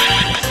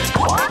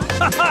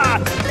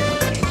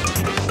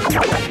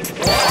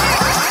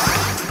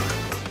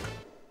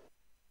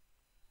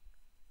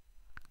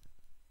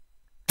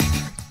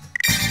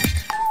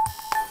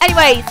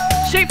 Anyways,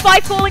 shoot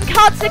 5 falling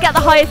cards to get the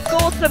highest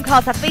score. Some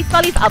cards have face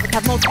values, others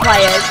have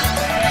multipliers.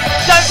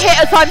 Don't hit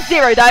a times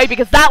 0 though,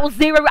 because that will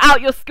zero out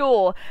your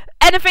score.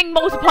 Anything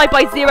multiplied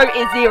by 0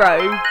 is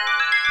 0.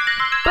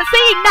 But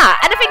saying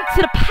that, anything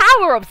to the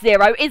power of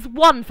 0 is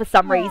 1 for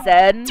some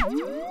reason.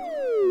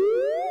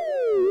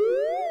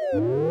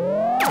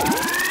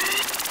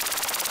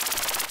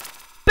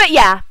 But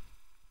yeah,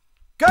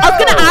 I was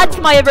going to add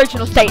to my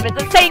original statement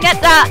that saying it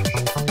that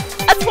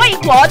a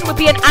 21 would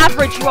be an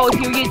average roll if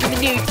you're using the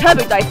new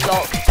Turbo Dice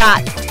block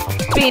that's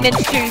being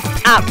introduced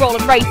at Roll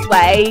and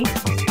Raceway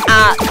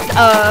at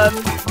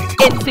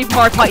in Super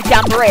Mario Party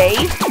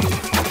Jamboree.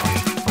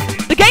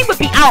 The game would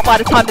be out by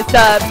the time this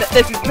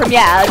is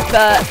premiered,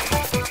 but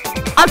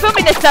I'm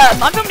filming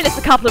this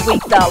a couple of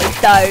weeks early,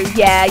 so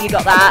yeah, you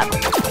got that.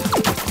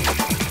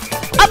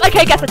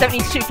 Okay, guess I don't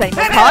need to shoot any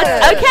more cards.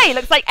 Okay,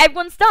 looks like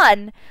everyone's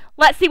done.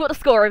 Let's see what the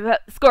score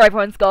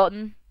everyone's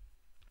gotten.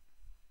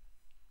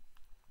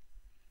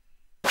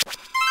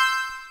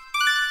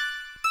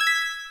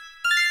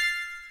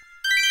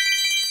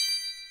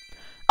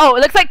 Oh,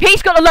 it looks like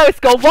Peach got the lowest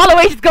score.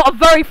 Waluigi's got a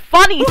very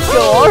funny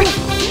score.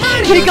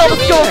 He got the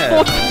score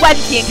of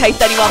 420 in case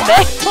anyone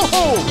missed.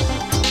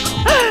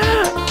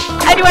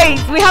 Anyways,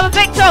 we have a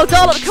victor, $1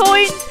 at the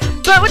coins.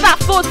 But with that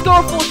score of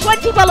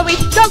 420,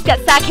 Waluigi does get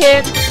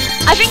second.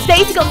 I think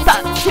Daisy got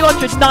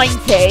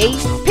 290.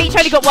 Peach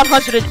only got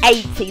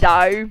 180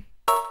 though.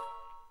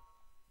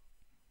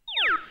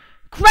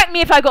 Correct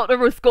me if I got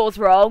the scores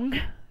wrong.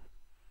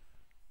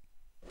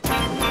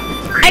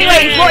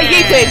 Anyways, what are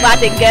you doing,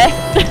 Wadingus?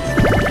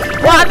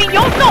 Well, I mean,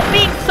 you're not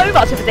being so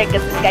much of a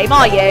dingus this game,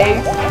 are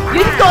you?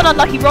 You just got an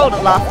unlucky roll on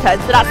the last turn,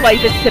 so that's why you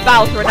visited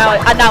Bowser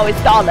and now it's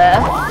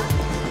Starler.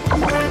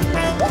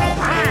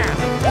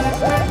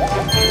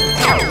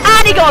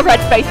 And he got a red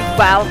space as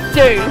well,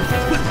 dude.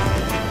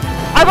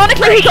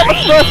 Ironically, he got the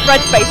first red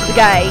space of the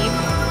game.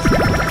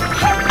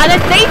 And then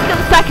Daisy got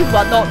the second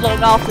one not long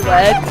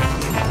afterwards.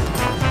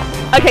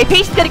 Okay,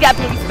 Peach is going to get a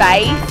blue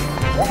space.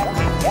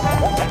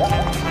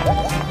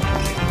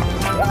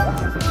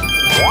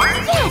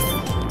 Yes!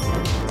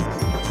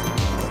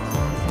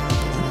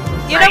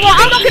 You know what?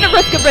 I'm not going to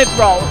risk a rib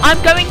roll. I'm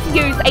going to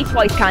use a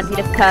twice candy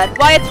this turn.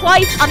 Why a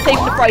twice? I'm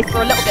saving the price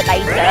for a little bit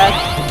later.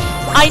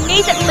 I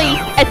need at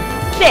least a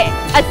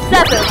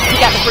 7 to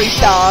get the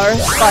 3-star,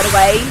 by the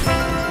way.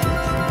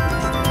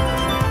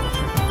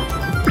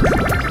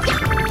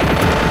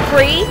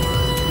 3.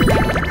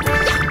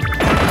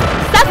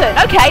 7.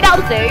 Okay,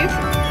 that'll do.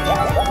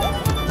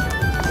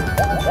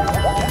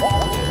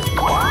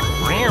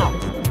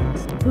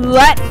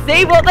 Let's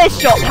see what this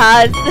shop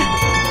has.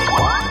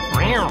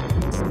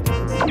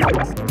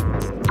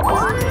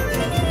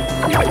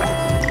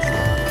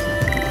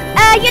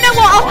 You know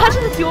what? I'll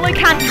purchase a dual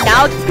candy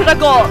now just because I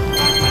got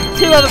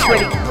 2 other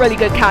really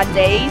good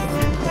candies.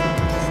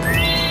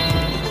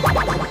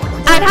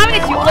 And having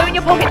a duo in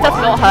your pocket does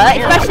not hurt,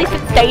 especially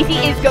since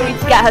Daisy is going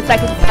to get her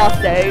 2nd star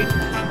soon.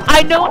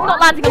 I know I'm not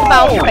landing on the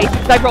battle space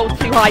because I rolled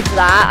too high for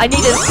that. I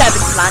needed a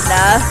 7 to land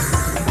there.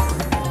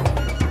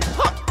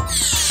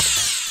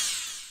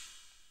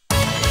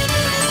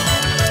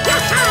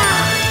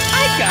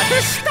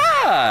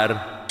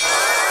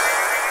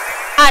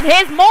 And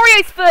here's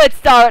Mario's 3rd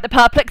star at the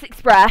Perplex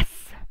Express.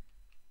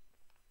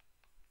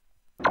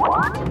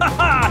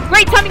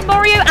 Great timing,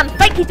 Mario, and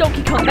thank you,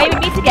 Donkey Kong. May we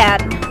meet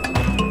again.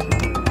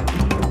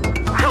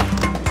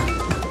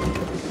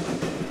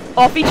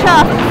 Off he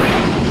chuffs.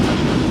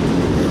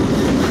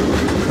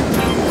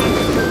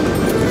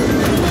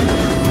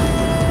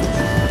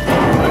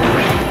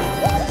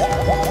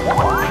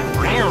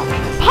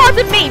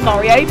 Pardon me,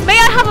 Mario. May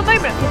I have a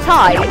moment of your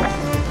time?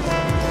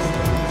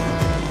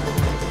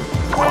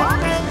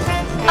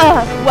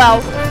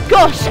 Well,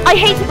 gosh, I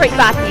hate to break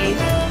bad news.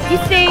 You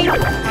see,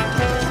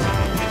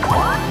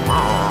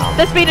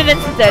 there's been an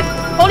incident.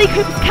 Holly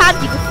Cooper's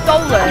candy was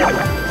stolen.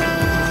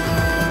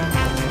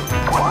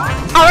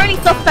 Our only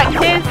suspect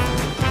is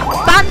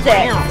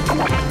Bandit.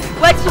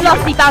 Where did you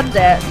last see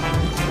Bandit?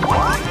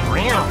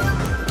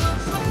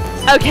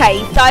 Okay,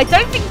 so I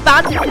don't think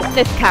Bandit's in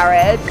this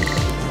carriage.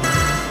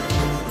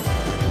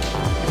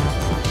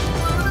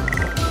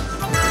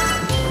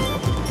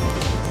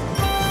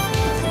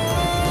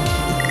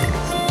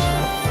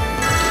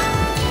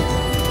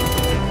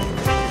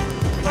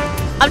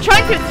 I'm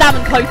trying to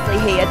examine closely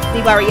here to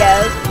see where he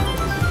is.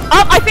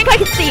 Oh, I think I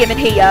can see him in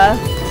here.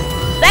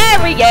 There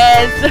he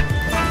is!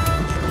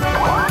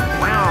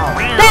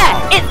 There!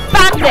 It's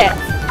Bandit!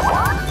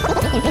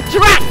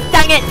 Drat!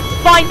 Dang it!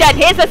 Fine then,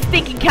 here's her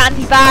stinking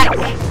candy back.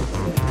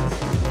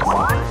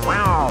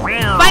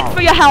 Thanks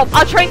for your help.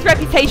 Our train's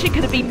reputation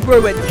could have been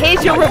ruined.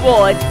 Here's your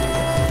reward.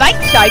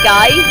 Thanks, Shy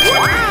Guy.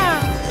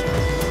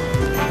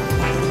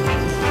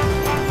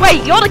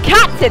 Wait, you're the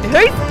captain.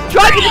 Who's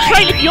driving the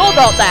train if you're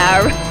not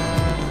there?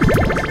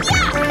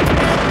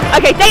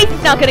 Okay,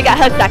 Daisy's now gonna get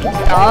her 2nd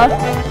star.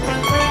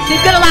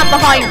 She's gonna land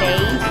behind me.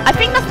 I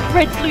think that's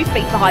red blue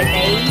space behind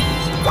me.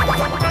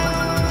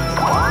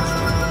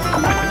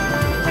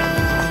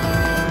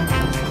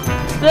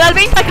 So that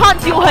means I can't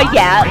duel her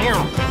yet.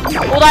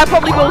 Although I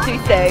probably will do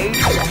soon.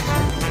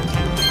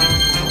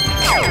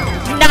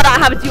 Now that I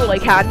have a duelo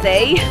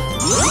candy.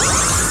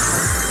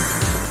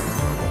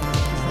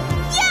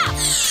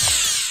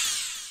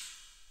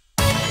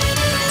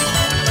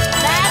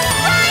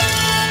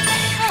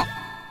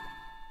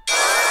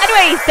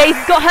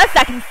 Daisy's got her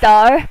 2nd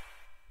star.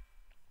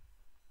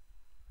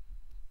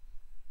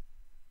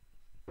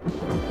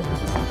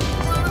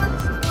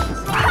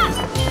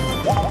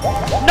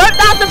 Nope,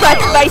 that's a red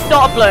space,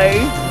 not a blue.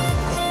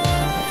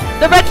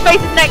 The red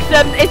space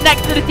is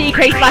next to the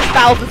DK /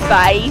 Bowser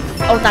space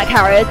on that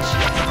carriage.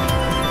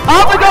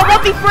 Oh, we got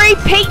 1v3.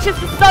 Peach is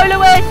the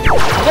soloist.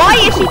 Why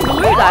is she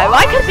blue though?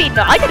 I could have been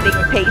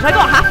with Peach. I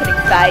got happening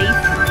space.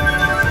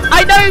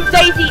 I know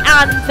Daisy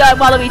and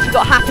Waluigi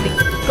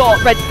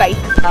got red space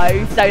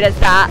though, so there's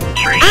that.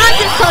 And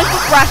it's time for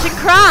Crash and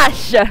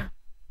Crash!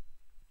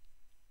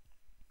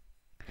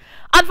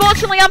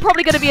 Unfortunately, I'm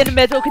probably going to be in the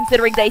middle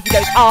considering Daisy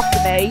goes after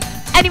me.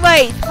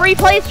 Anyways, 3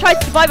 players try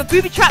to survive a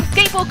booby-trapped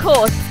skateboard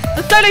course.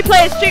 The solo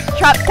players shoot the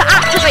traps to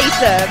activate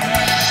them.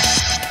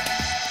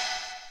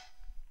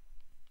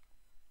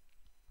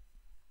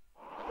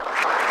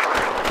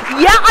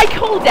 Yeah, I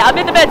called it, I'm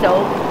in the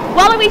middle.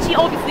 Waluigi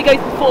obviously goes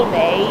before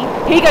me,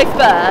 he goes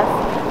first.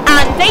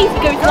 And Daisy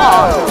goes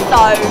last,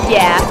 so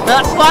yeah,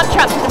 that's why I'm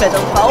trapped in the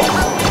middle, folks.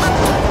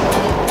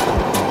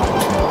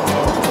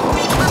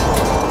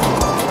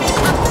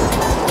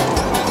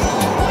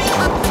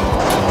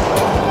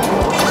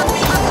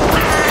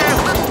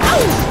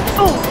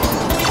 Oh.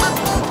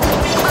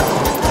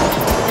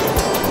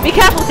 Be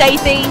careful,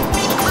 Daisy.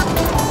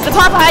 The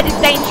path ahead is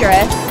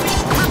dangerous.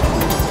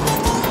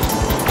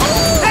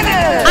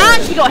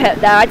 And she got hit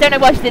there. I don't know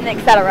why she didn't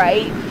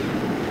accelerate.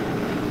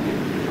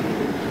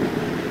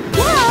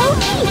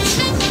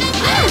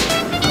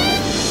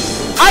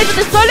 Either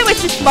the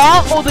soloist is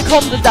smart or the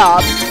comms are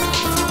dumb.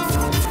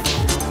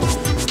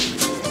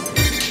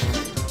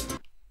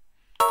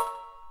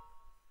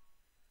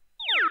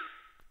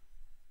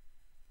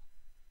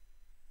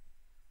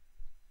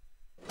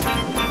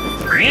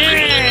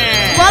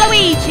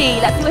 Waluigi,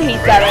 let's see what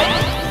he's doing.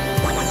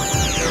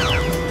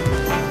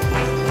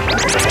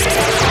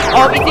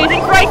 Oh, he's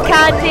using price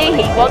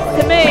candy. He wants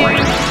to move.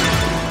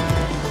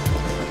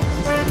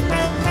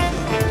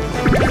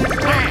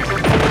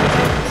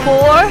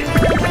 4,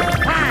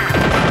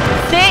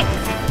 6,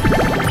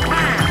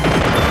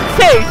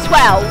 2,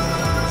 12.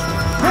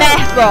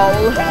 Meh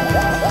roll.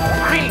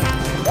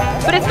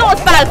 But it's not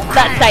as bad as,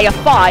 let's say, a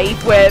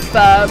 5 with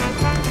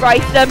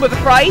with a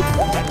price.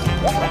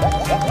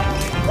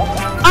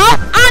 Ah,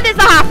 and it's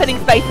a happening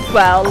space as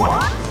well.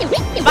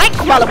 Thanks,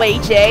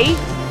 Waluigi.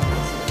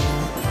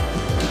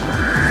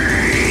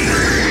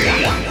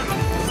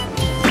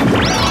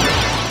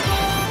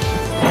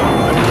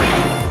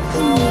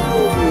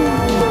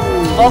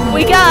 Off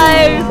we go!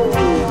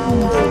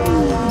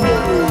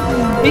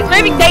 He's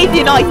moving Daisy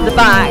and I to the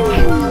back.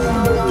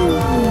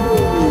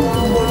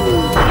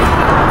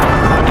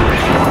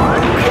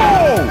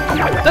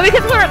 But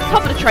because we're at the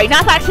top of the train,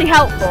 that's actually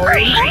helpful.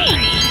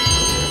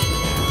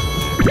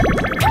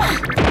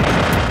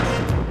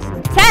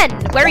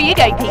 10! Where are you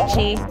going,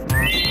 Peachy?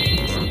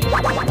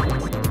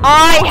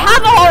 I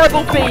have a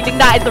horrible feeling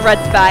that is the red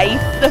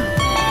space.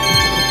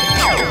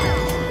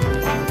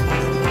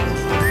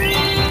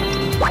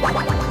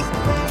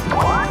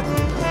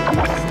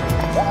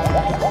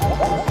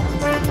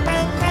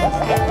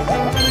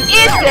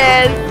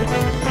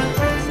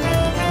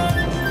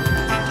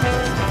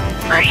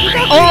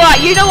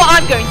 Alright, you know what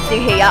I'm going to do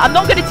here. I'm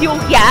not going to duel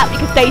yet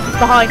because Daisy's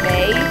behind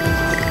me.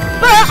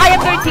 But I am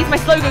going to use my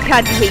slow-go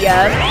candy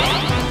here.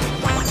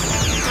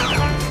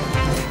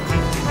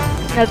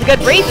 There's a good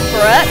reason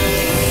for it.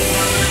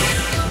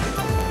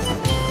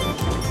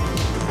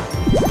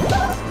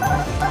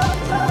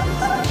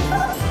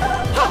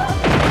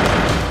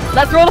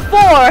 Let's roll a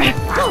 4.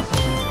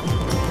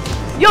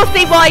 You'll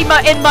see why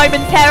in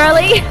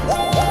momentarily.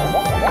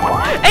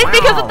 It's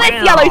because of this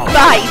yellow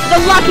space, the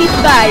lucky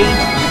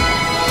space.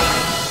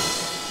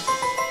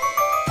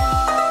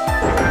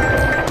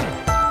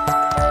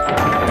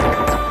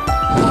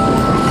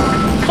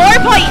 Mario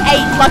Party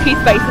 8 lucky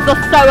spaces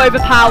are so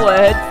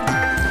overpowered.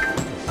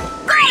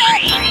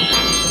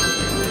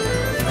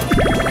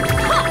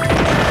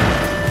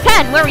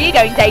 10, where are you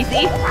going,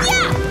 Daisy?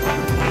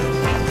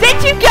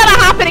 Did you get a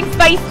happening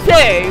space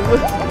too?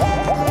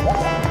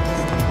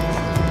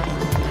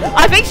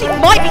 I think she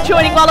might be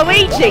joining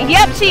Waluigi.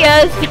 Yep, she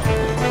is.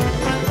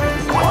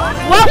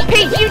 Well,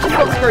 Pete, you just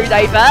got screwed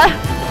over.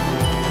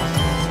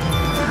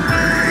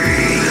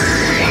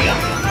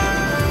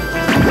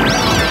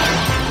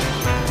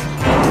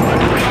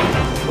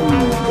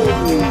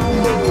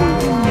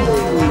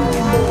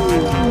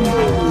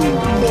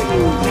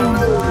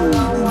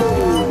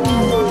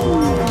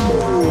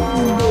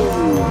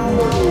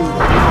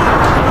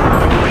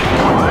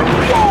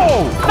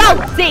 Well,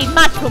 D,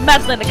 magical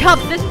medal in the cup,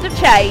 systems have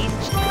changed.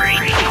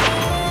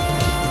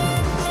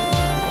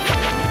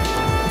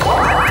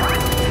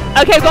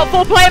 Okay, we've got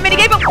 4-player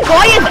minigame, but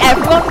why is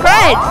everyone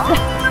red?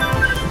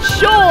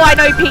 Sure, I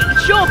know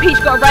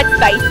Peach got a red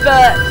space,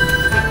 but...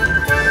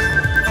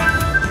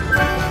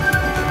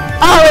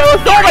 Oh, it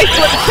was always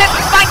split the tip,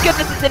 thank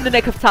goodness it's in the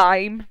nick of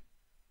time.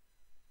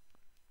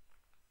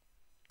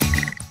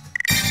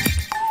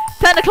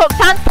 10 o'clock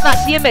time to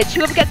match the image,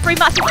 whoever gets 3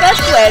 matches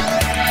first wins.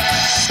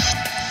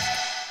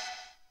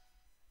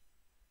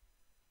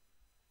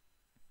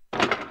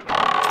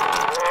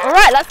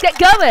 Alright, let's get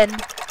going.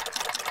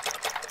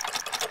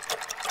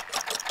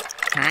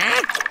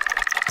 Huh?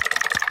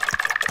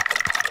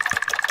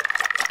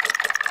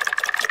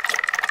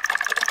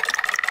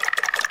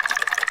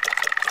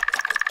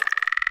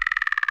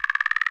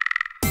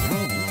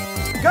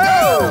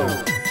 Go!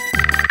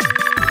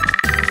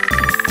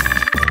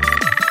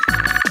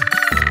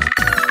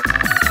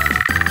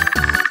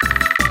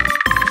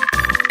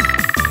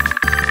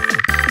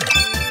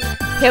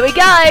 Here we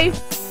go.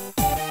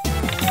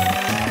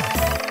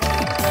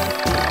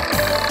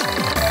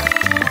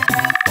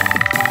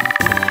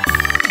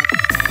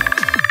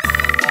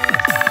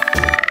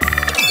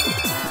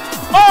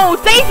 Oh,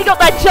 Daisy got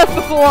that just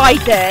before I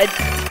did.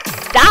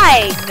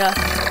 Dang.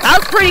 That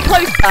was pretty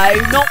close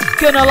though, not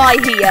gonna lie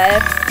here.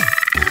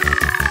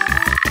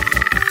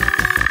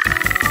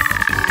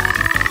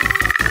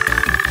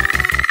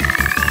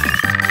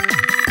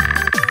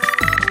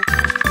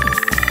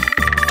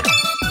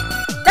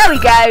 There we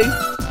go.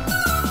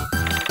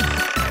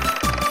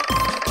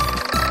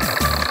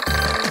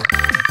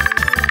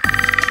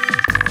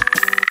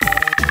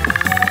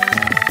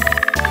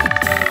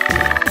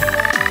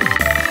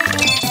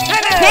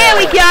 Here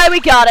we go, we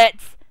got it.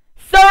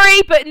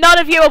 Sorry, but none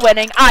of you are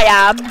winning. I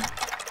am.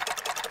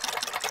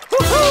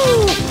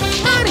 Woohoo!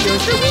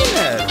 Mario's the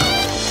winner!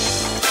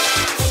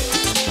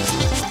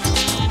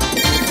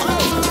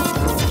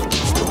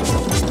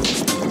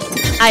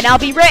 And I'll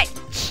be rich.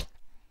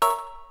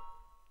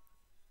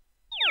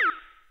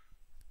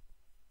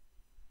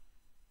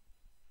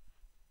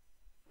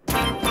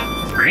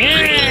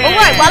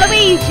 Alright,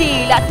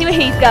 Waluigi. Let's see where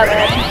he's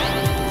going.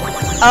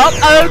 Oh,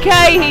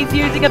 okay, he's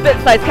using a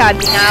bit-sized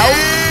candy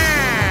now.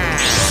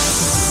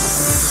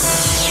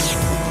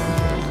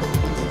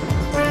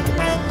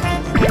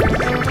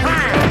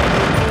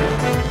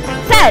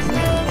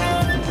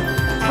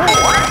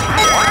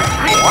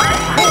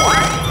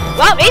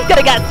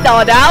 get a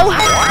star now.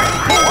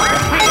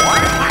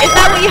 Is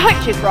that what you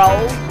hoped you'd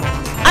roll?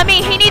 I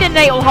mean, he needed an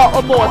 8 or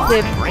more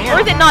to, or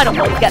is it 9 or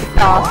more to get a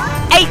star?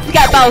 8 to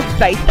get Bowser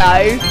space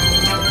though.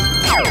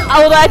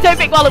 Although I don't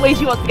think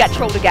Waluigi wants to get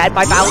trolled again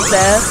by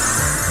Bowser.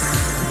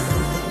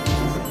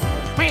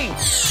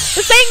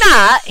 But saying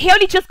that, he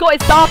only just got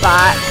his star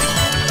back.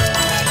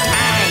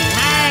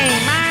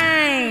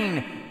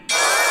 Mine!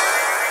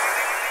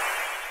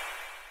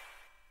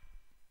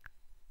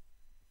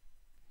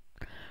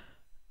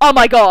 Oh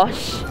my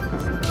gosh.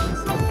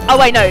 Oh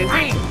wait, no.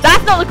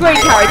 That's not the green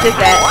carriage, is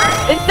it?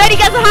 Instead he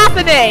gets a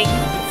happening!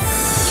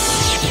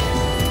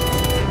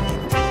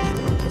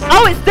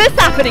 Oh, it's this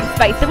happening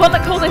space, the one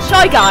that causes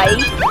Shy Guy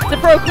to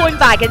throw a coin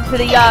bag into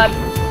the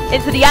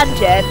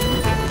engine.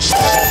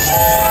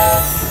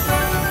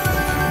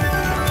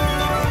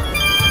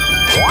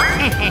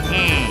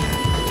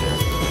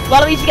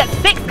 Waluigi gets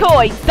 6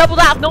 coins, double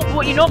that of not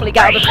what you normally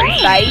get on the free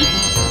space.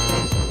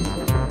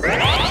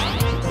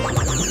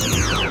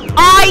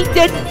 I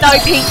didn't know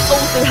Peach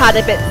also had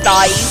a bit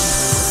size.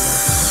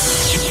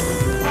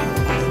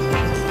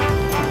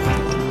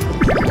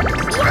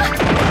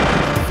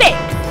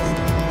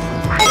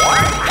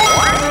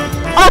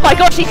 Oh my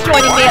god, she's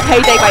joining me at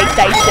Payday Way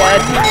Station.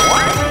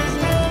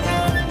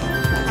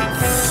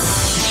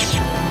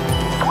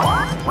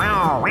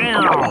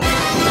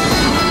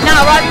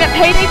 Now arriving at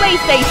Payday Way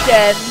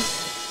Station.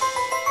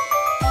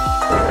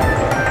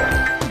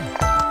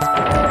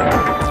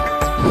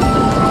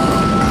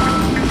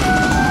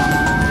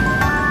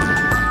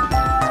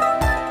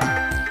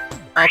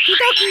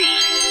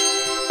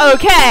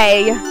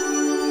 Okay,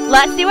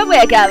 let's see where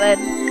we're going.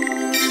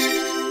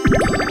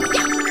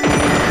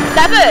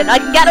 7! I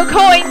can get no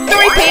coins!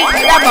 Sorry, Peach,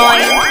 never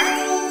mind.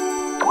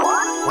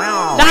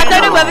 Now I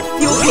don't know whether to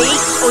steal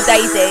Peach or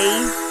Daisy.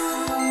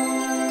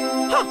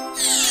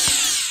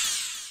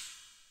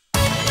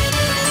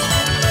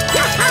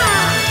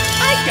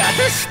 I got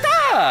a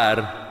star!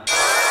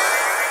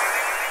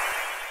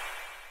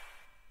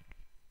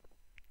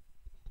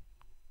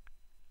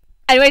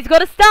 Anyways,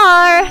 got a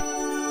star!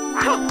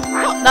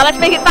 Now let's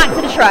make it back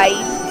to the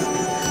train.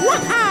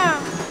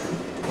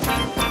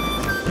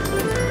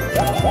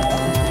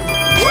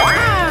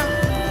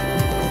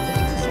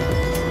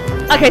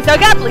 Okay, so I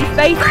got blue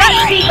space.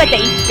 Let's see where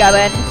Daisy's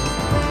going.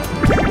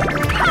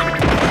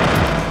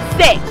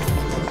 6.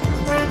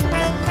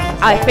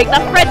 I think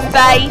that's red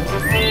space.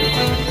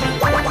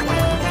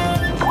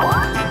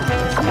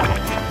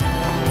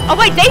 Oh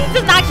wait, Daisy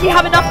doesn't actually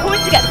have enough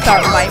coins to get the star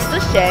at the moment,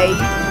 does she?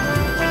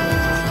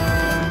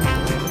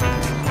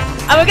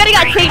 And we're gonna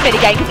get a team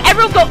minigame because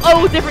everyone got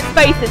all different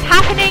spaces.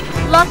 Happening,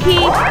 lucky,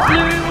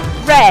 blue,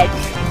 red.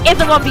 It's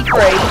a 1v3.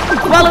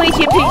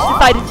 Waluigi and Peach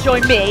decided to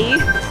join me.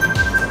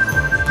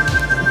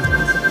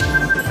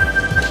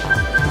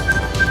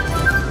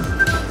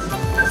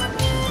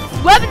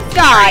 Web and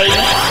Sky.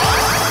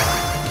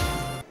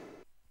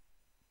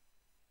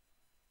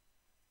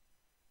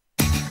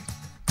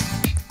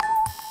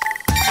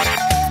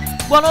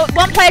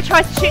 One player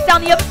tries to shoot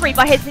down the other 3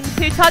 by hitting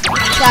 2 targets in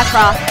each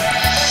aircraft.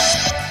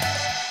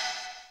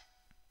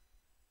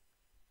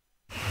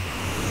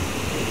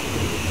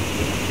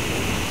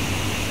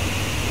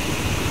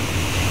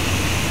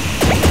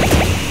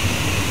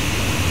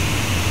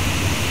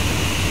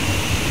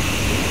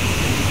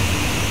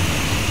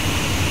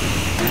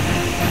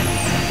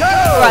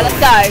 Alright, let's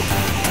go.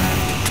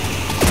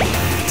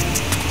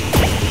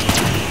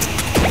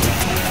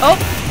 Oh.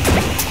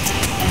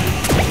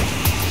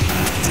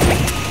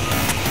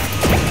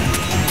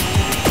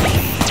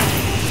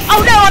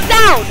 Oh no, I'm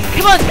down!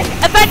 Come on,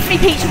 avenge me,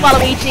 Peach and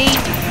Waluigi.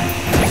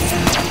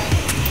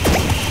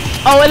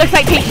 Oh, it looks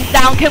like Peach is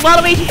down. Can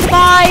Waluigi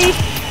survive?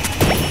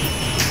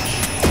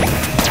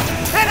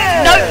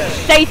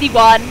 Nope, Daisy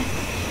won.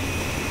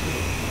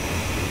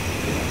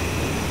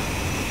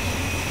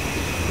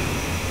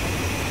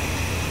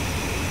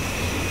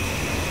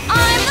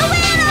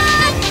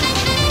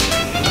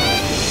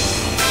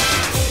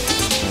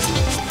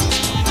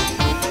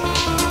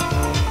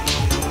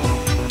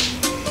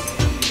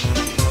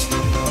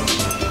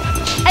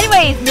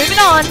 Anyways, moving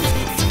on.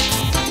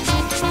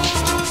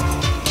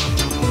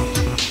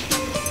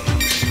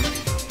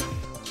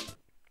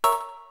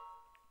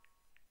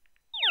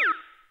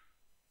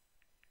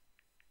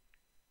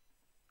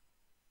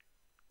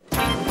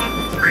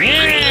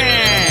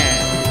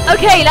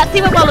 Okay, let's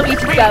see where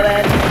Waluigi's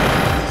going.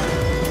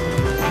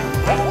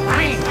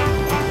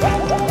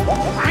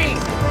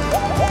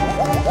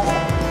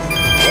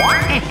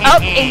 Oh,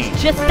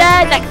 he's just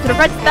there, next to the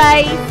red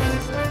space.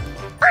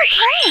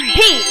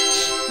 Peach!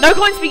 No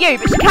coins for you,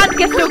 but she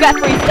can still get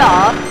 3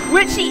 star,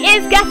 which she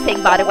is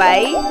getting, by the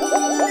way.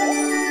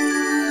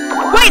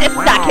 Wait a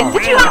second,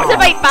 did you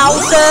activate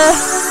Bowser?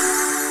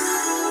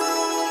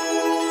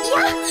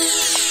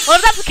 Well,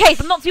 if that's the case,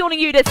 I'm not joining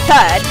you this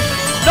turn.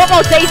 Not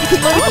while Daisy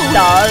can lose a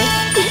star.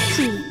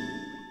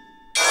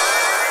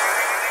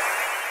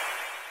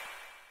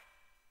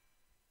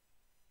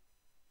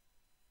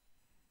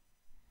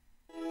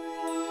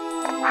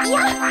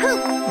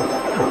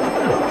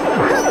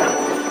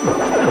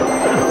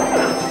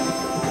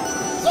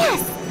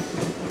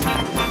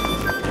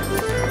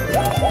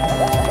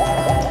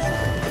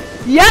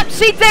 Yep,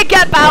 she did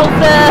get Bowser.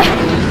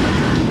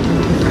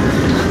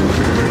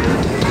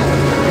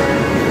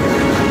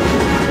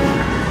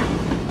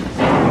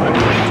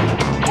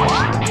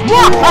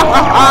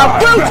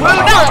 Woo-hoo,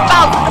 now it's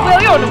Bowser.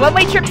 Well, you're on a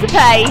one-way trip to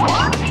pay.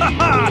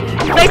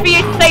 Safe for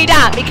you to say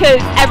that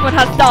because everyone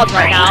has stars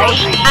right now.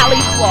 At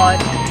least one.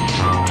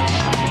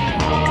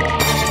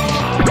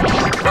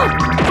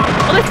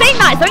 Well, they're saying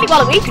that it's only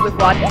Waluigi with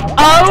one.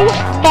 Oh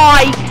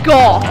my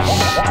gosh.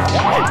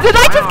 Did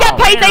I just get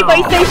Payday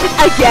PlayStation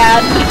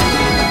again?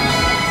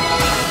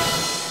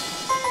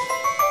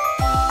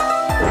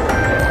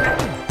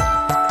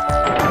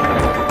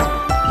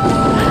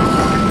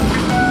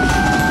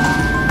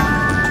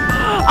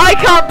 I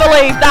can't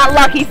believe that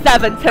lucky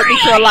 7 took me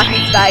to a lucky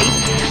space.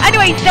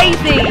 Anyway,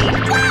 Daisy.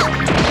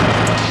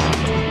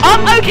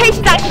 Okay,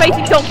 she's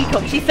activating Donkey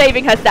Kong. She's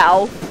saving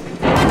herself.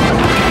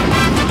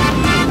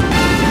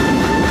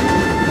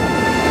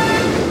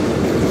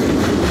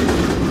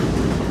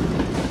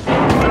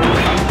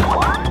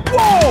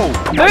 Whoa!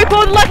 Move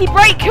all the lucky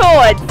break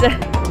chords.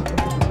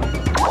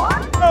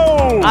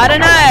 Oh. I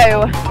don't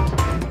know.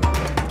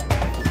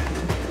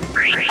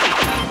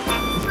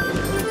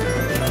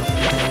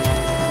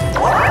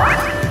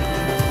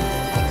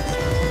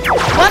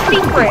 Must be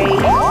free.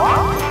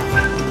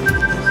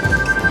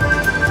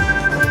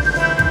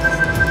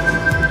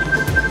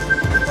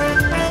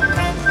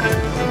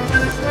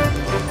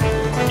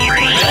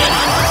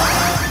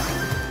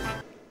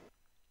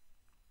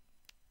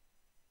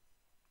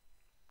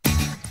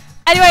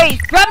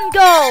 Anyways, grab and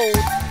gold.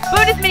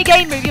 Bonus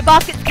minigame, move your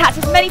basket to catch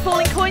as many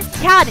falling coins as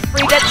you can. It's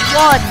 3 against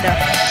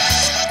 1.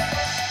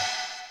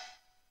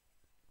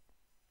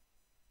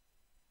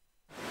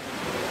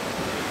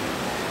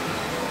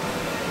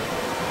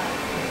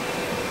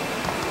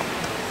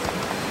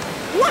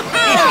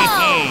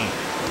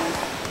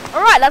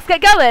 Alright, let's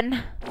get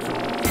going.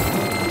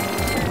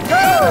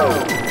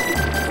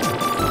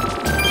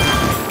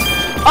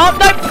 Oh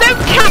no, don't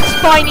catch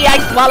spiny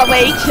eggs,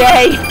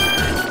 Waluigi!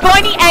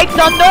 Spiny eggs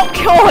are not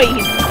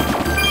coins!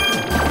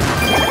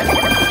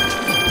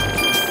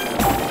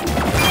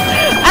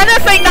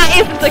 Anything that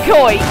isn't a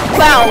coin,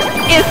 well,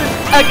 isn't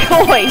a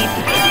coin.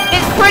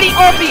 It's pretty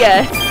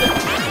obvious.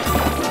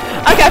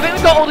 Okay, I think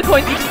we've got all the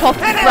coins we can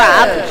possibly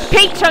grab.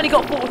 Peach only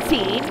got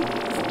 14.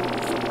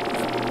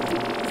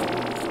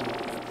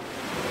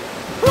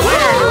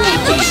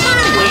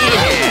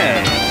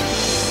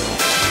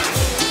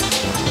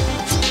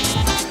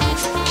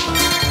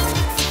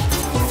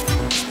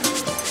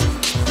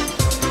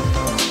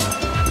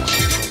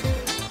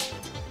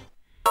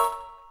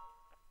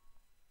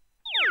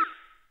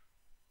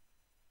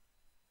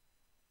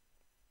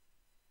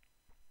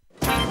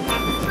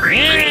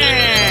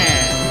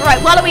 Right,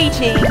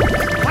 Waluigi.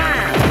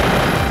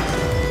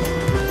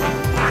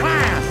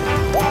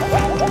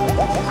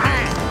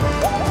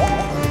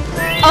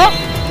 Oh,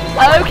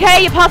 okay,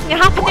 you're passing a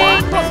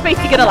happening. What space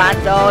are you gonna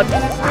land on?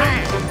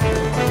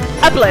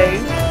 A blue.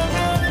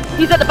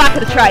 He's at the back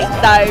of the train,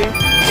 so.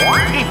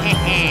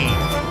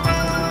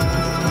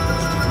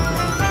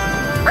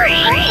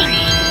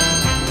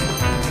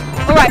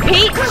 Alright,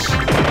 Peach.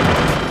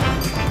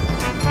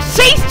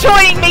 She's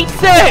joining me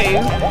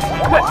too!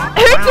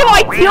 Who do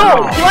I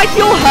duel? Do I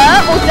duel her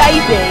or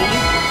Daisy?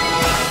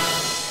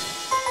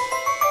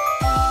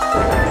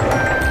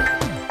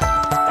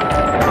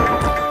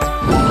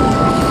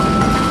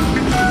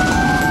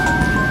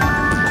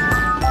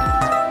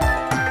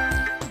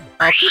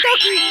 Okie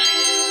dokie.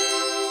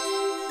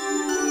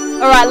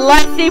 Alright,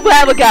 let's see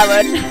where we're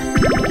going.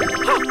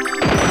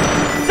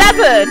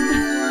 7!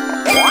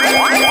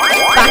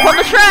 Back on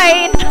the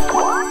train!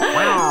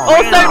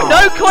 Also,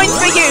 no coins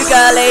for you,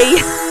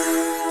 girlie!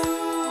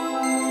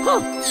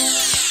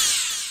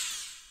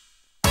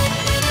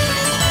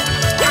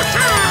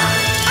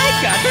 I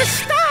got a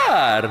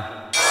star!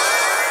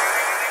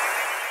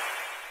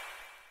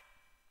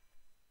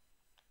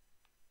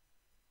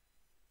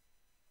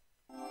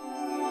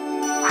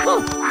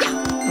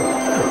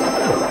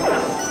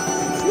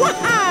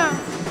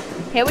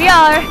 Here we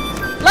are.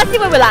 Let's see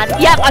where we land.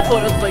 Yep, I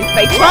thought it was blue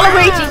space.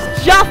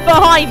 Waluigi's just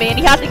behind me and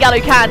he has the yellow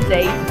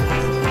candy.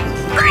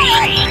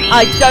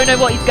 I don't know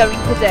what he's going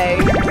to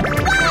do.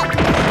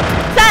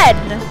 10!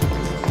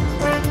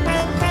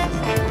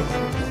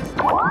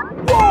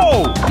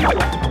 Whoa!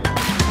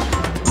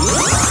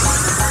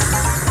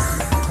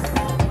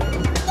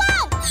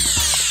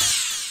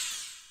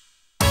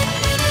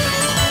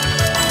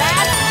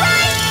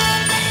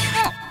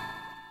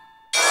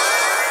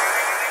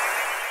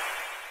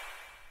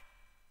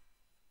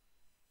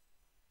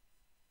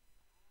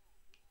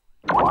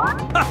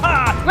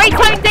 Great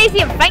time, Daisy,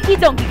 and thank you,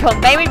 Donkey Kong.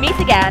 May we meet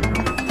again.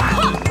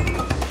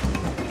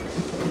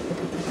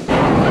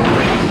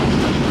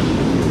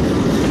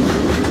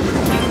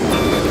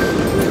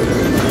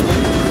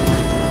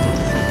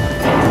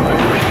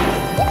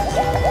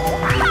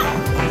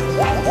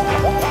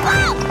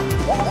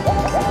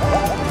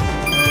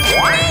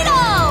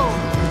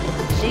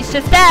 She's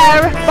just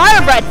there.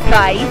 Fire bread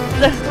spice.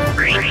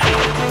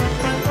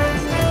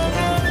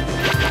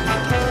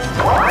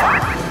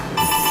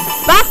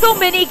 Back little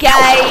mini game.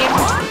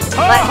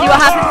 Let's see what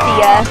happens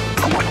here.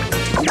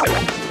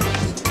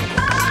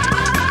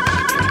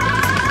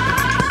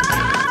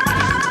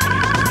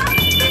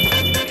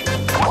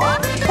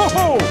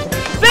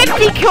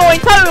 50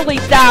 coins, holy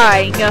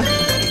dang!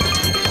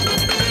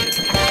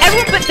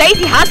 Everyone but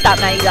Daisy has that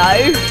many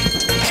though.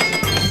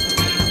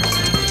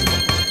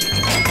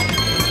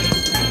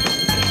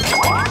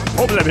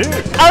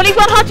 Only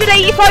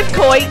 185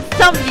 coins,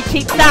 somebody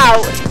cheats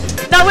out.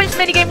 Now which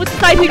minigame will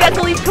decide who gets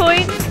all these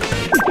coins?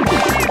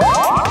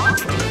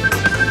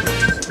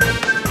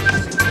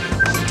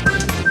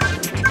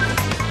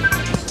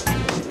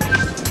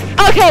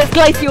 Okay, it's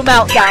Glacial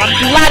Meltdown.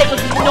 I'm glad it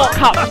was not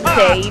cut from the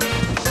team.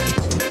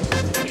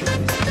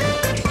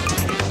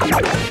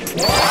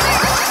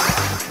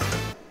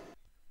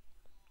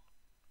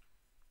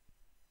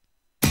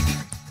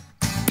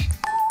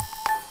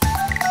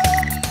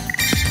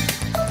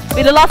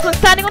 Be the last one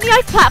standing on the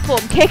ice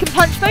platform. Kick and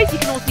punch both. You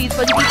can also use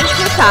body beaters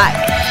to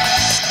attack.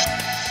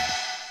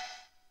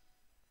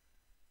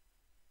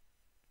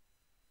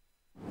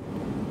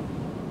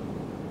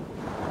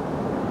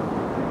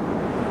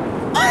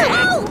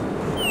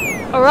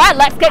 Alright,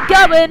 let's get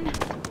going.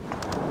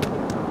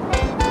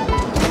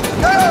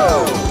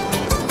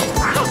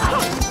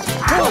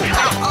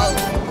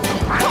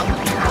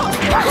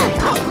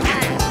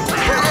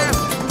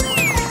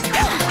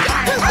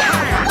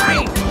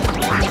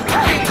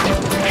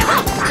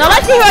 Now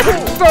let's see who I can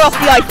throw off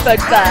the iceberg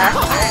first.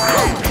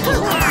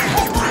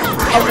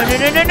 Oh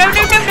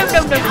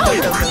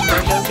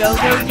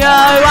no,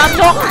 I'm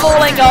not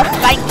falling off,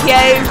 thank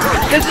you.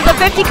 This is a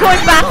 50 coin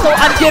battle,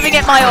 I'm giving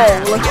it my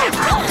all.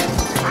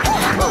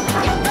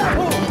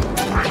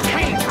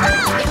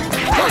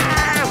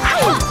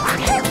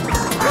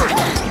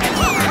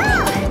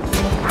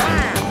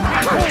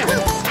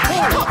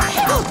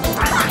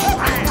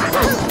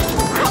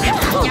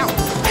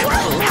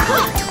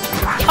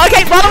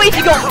 Okay,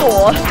 Waluigi got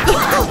 4.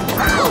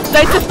 So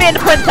it's just me and the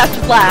princess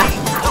is left.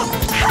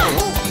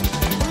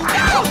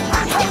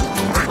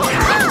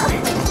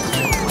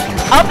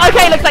 Oh,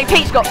 okay, looks like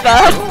Peach got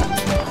first.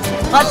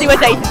 Let's see where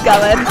Daisy's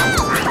going.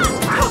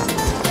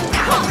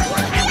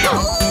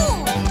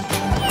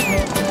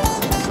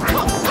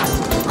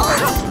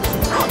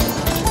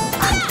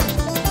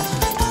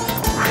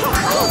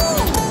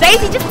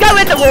 Daisy, just go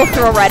in the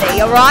water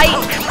already,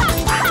 alright?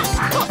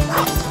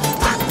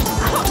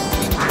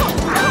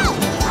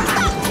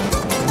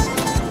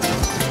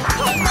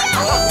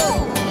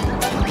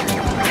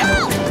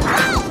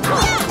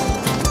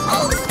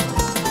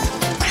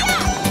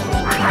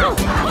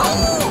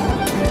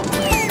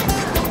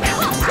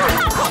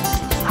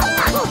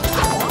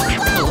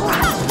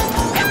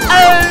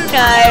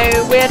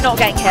 No, we're not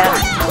getting hit.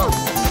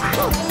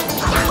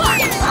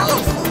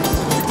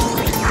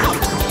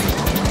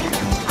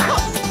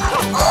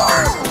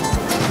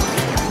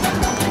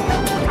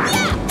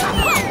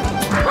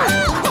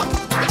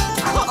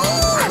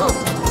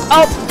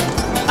 Oh,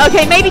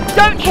 okay, maybe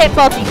don't hit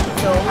body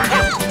people.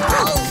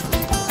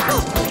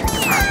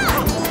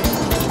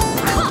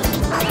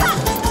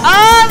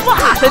 What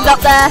happened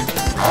up there?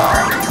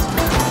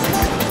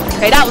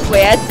 Okay, that was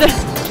weird.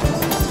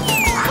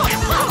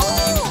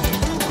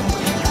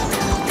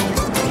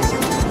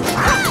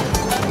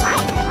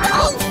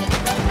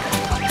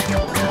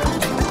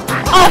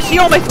 Oh, she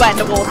almost went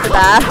in the water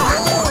there.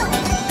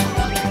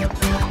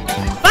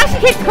 But she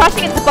keeps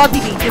crashing into body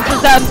beats, which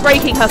was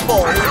breaking her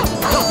fall.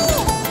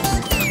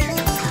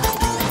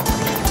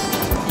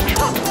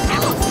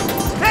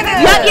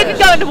 Yeah, you can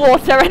go in the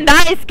water, and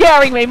that is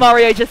scaring me,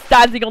 Mario just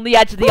standing on the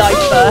edge of the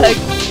iceberg.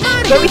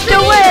 But we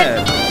still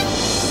win!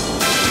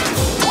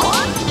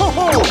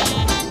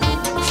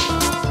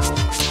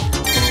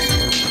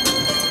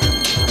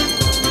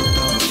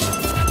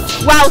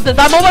 Wowzers,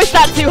 I'm almost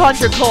at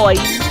 200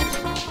 coins.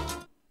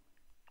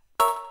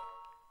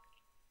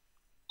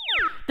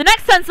 The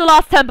next 10's the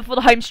last 10 before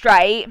the home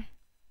straight.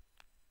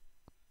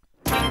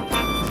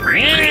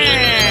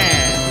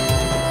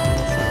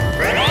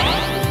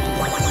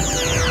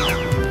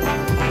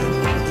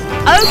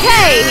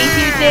 Okay, he's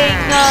using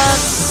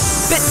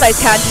Bit-Size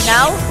candy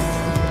now.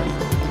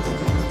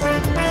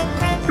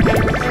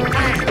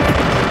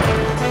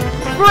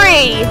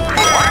 Free!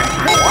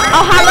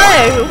 Oh,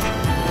 hello!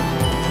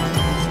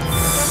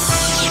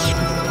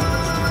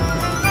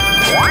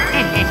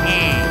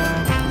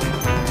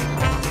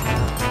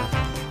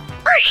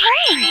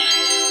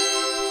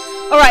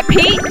 Alright,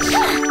 Peach.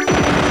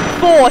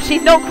 4.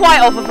 She's not quite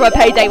off of her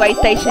payday way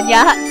station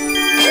yet.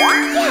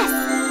 Yes.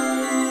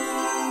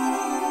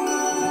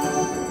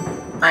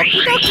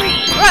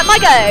 Right, my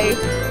go.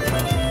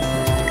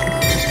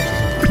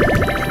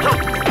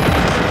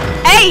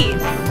 8.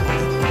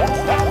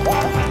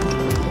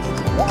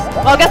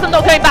 Well, I guess I'm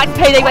not going back to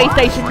payday way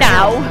station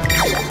now.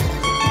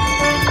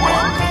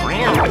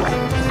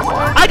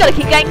 I gotta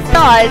keep getting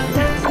stars.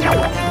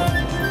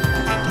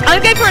 I'm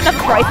going for another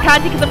prize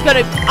candy because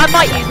I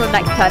might use them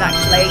next turn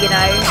actually, you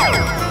know.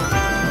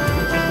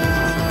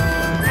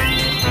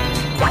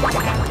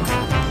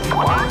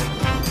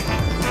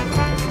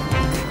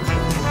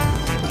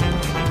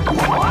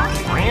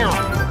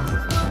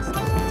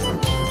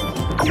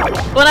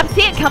 We'll have to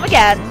see it come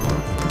again.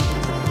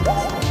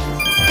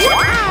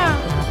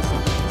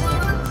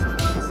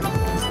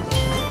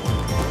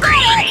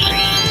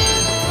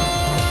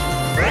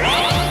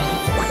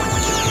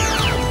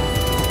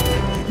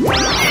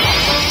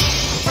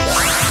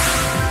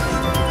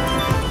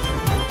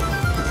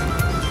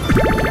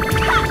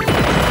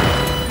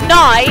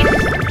 Nine.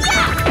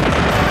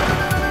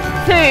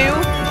 2,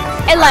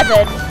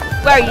 11.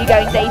 Where are you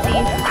going, Daisy?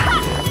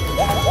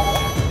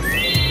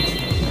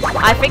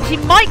 I think she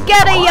might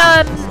get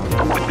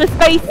the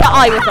space that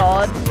I was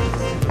on.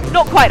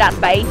 Not quite that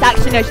space.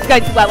 Actually, no, she's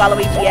going to where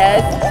Waluigi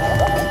is.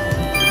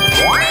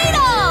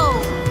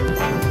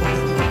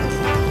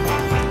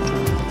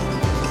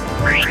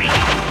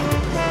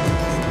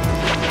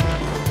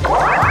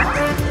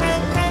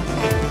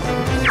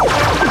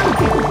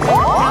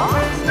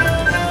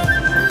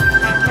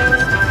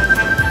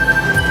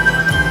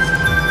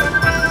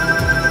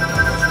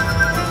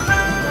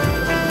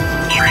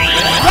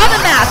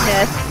 Rubber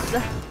madness.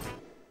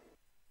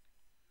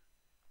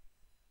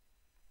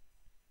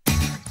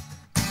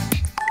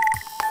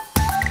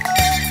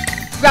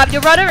 Grab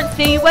your rudder and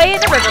steer your way in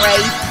the river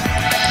race.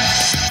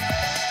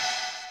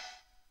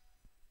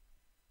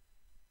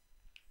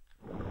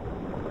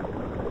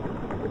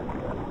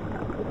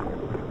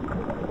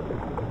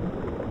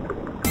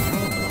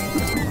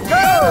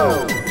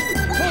 Go!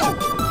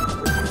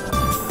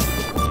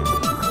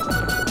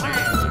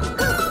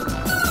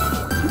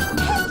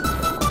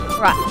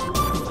 Right.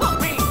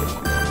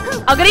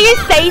 I'm gonna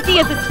use Daisy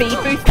as a speed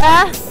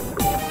booster.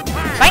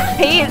 Thanks,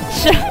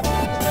 Peach.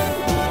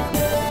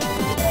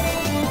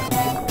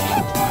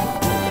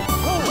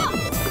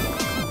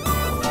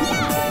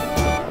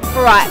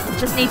 Right,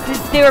 just need to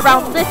steer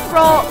around this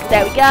rock.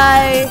 There we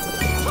go.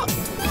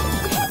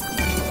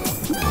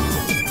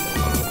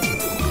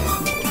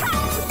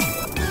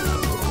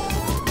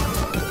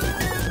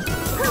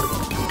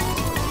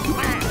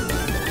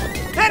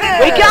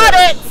 We got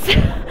it!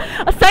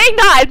 I'm saying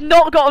that I've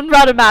not gotten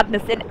Rudder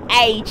Madness in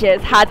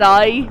ages, had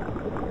I?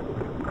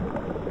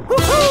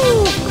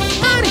 Woohoo!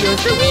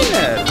 Mario's the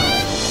winner!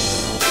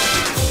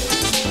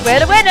 We're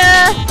the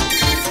winner!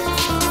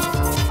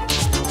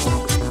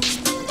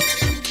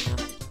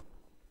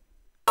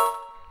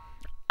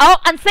 Oh,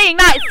 and saying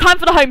that, it's time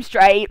for the home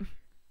straight.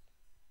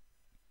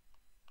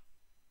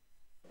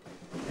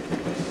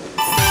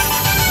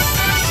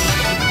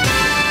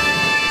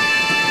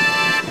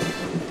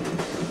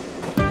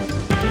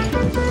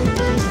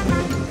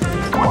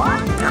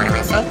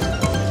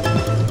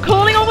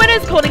 Calling all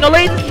winners, calling all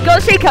losers, you've got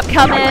a shake-up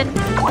coming.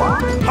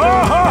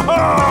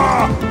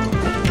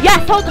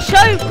 Yes, hold the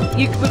show.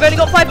 We've only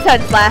got 5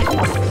 turns left.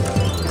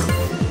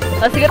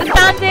 Let's look at the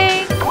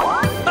standings.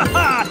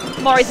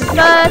 Mori's in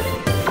first.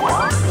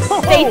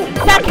 Daisy's in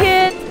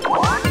second,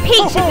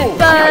 Peach is in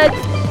third,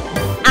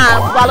 and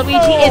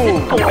Waluigi is in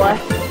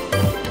fourth.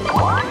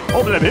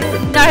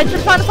 Now here's the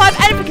final 5.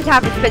 Anything could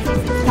happen, especially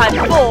since it's time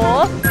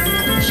for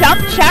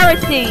Chump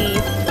Charity.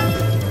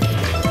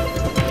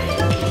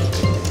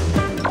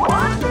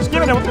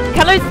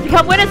 Can losers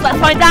become winners? Let's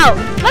find out.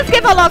 Let's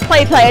give our last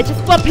player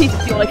just one piece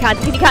of Yolo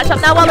candy. Can you catch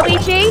up now,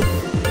 Waluigi?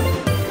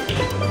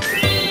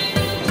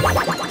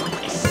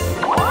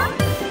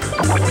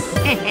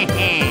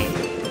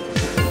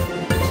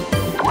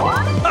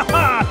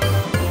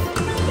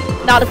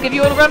 Now let's give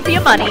you all a run for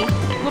your money.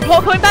 We'll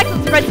pour coin bags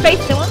onto red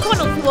spaces and one coin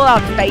onto all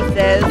our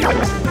spaces.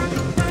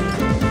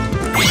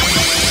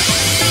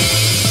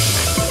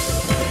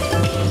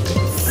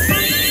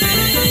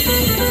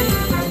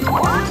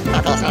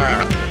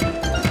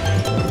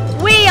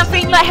 I'm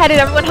feeling lightheaded.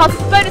 Everyone has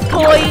bonus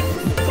coins.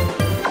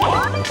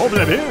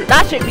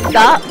 That shook things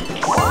up.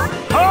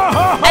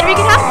 And we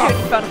can have to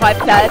shoot in 5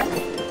 turns.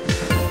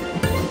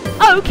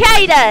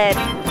 Okay then.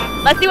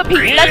 Let's see what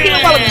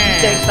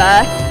Waluigi's doing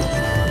first.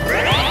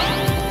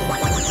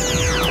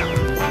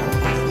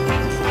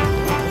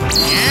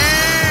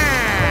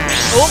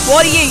 Oh,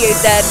 what do you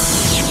use then?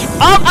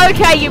 Oh,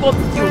 okay, you want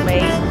to duel me.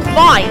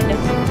 Fine.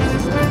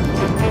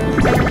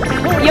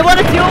 You want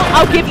a duel?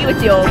 I'll give you a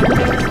duel.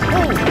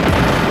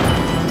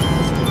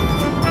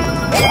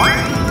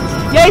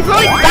 Yeah, he's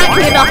probably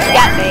exactly enough to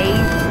get me.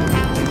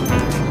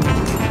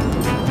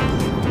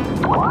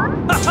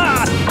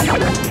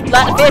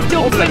 Let the fierce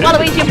duel between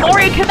Waluigi and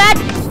Mario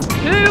commence.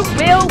 Who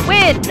will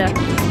win?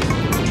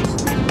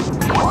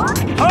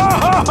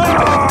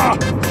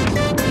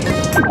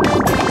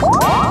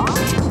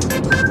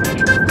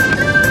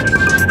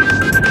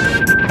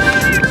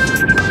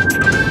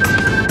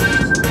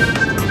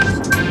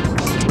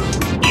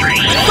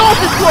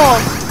 Sorcerer's Claw,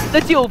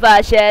 the dual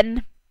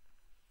version.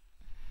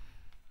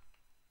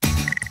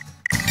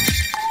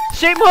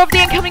 Shoot more of the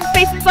incoming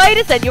Space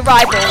Invaders than your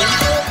rival.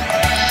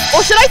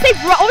 Or should I say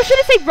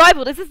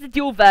rival? This is the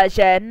dual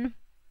version.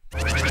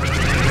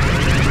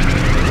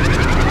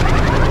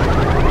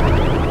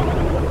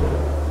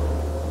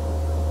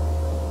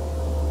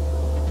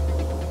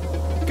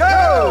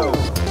 Go!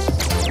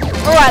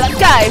 Alright, let's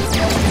go.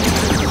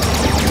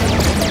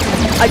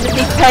 I just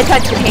need to pay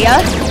attention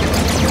here.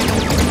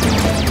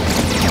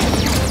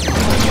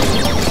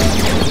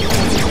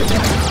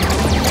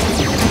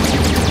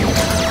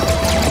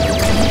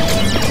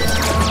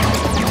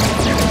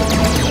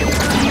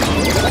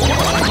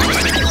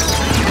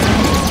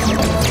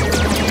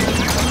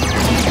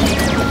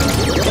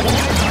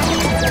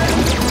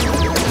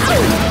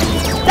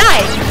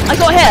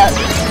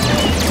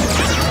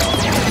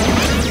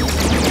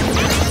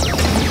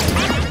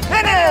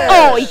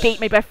 Oh, he beat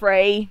me by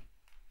 3.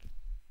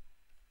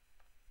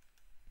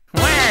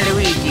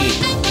 Waluigi,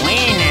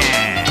 winner.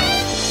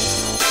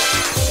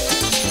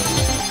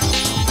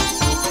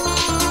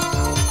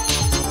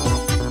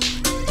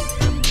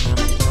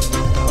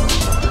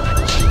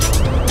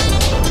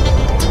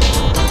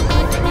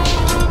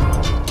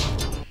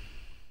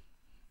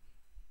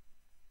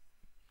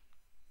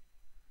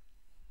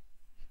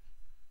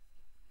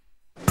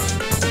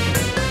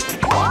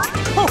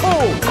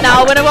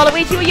 Now, when a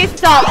Waluigi will you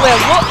start with?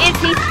 What is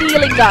he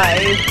stealing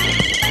though?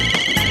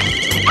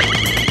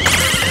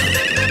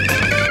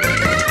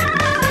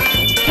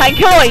 10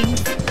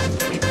 coins!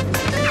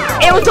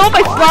 It was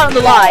almost right on the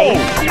line.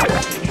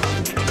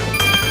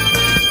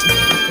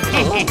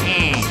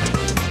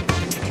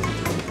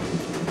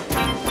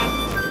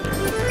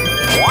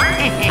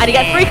 And he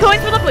gets 3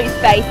 coins for the blue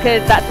space,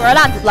 because that's where I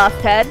landed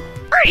last turn.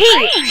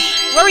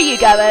 Peach! Where are you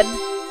going?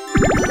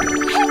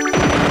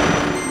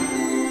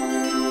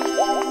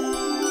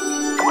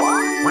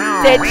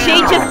 Did she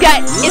just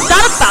get... Is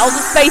that a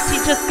Bowser space she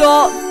just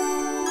got?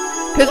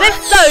 Because if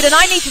so, then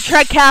I need to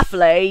tread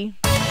carefully.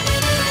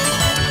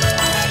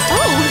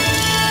 Oh,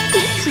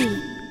 Peachy.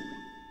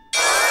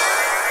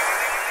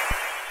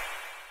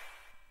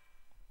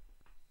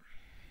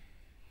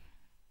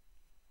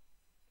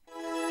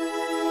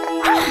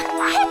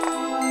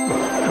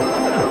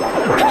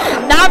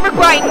 Now I'm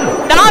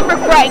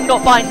regretting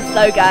not buying this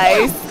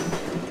logo.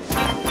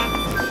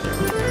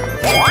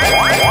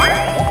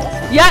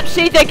 Yep,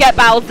 she did get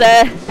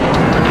Bowser.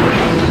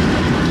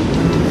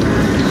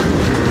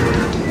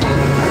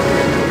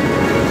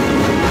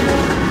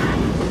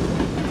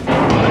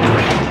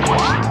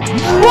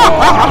 Woo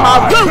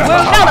woo!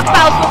 Now that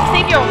Bowser's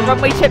seen your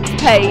runway chips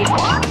paid.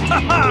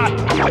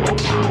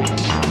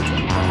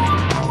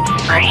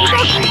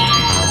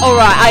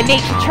 Alright, I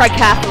need to tread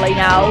carefully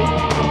now.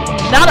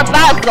 Now that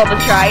Bowser's on the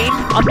train,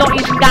 I'm not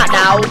using that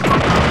now.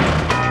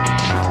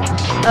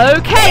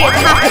 Okay, it's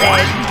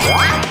happening.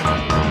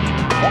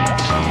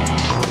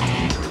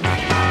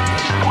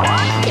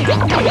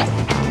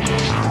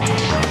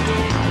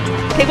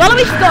 Okay,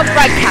 Waluigi's got a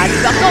red candy,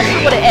 but I'm not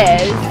sure what it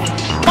is.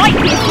 Might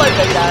be a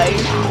slow-mo though.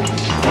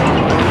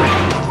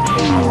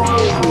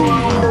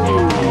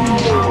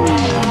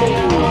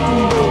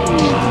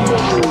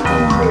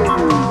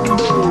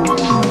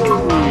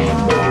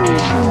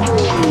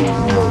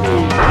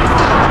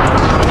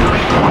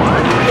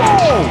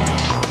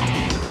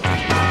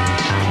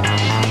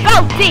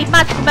 Oh, deep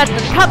magical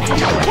medicine, the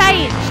composition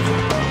changed.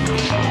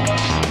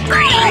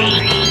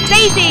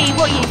 Daisy,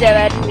 what are you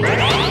doing?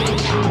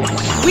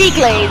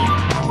 Wiggly,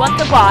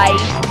 wonder why.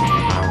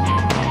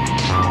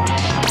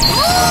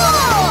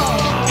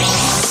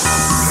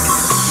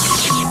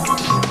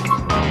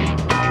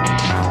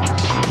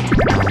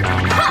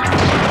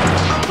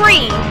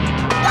 Free.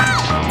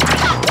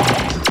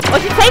 I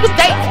should take a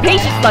date to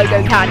Peach's logo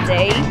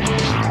candy.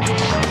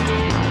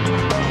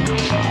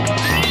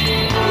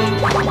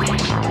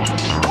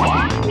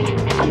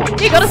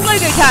 You got a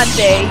logo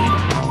candy.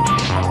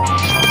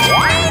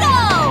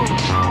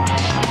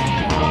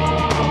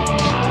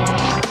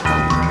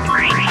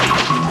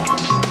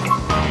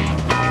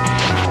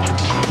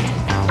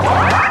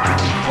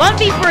 One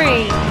be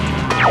free.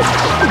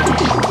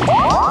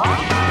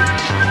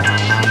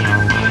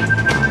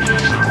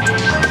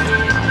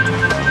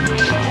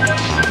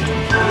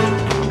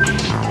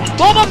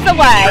 Bomb of the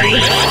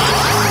way.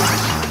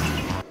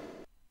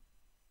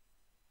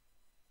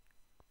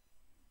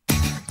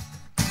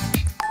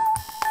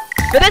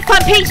 But this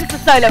time Peach is the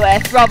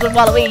soloist rather than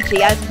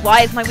Waluigi, and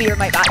why is my Wii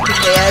remote acting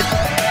weird?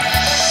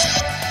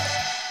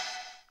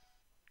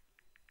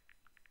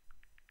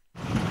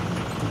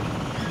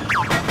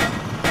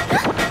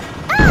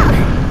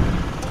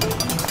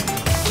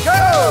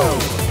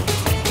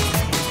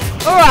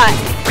 Alright,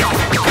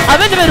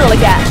 I'm in the middle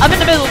again. I'm in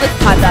the middle this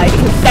time though,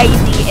 because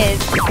Daisy is...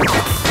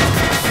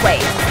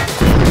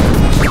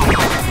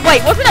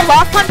 Wait, wasn't it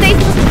last time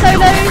Daisy was the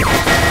solo?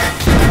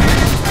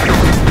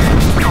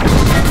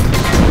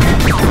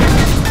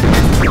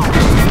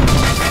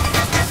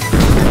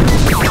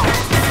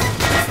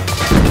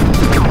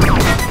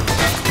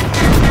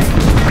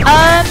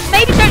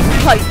 Maybe don't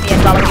close me in,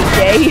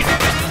 Waluigi.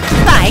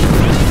 Thanks.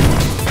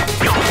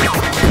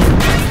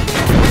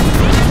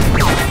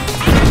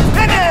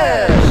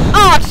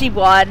 Oh, she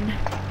won.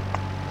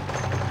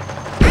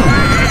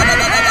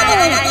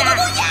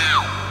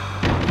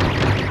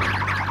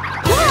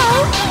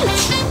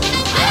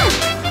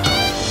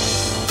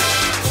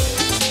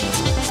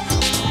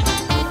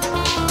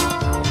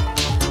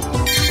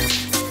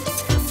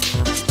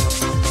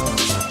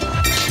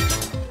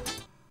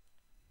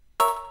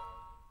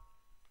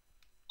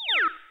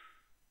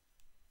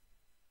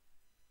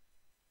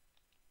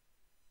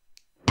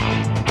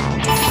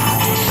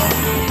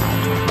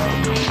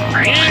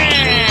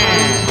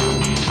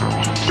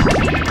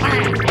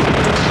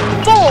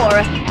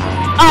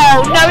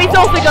 Oh no, it's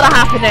also got a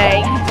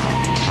happening.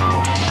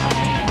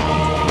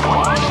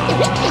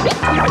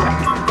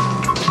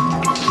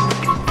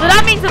 So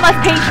that means unless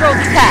Peach rolls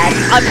a 10,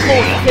 I'm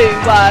forced to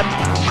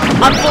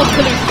I'm forced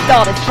to lose the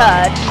star this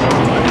turn.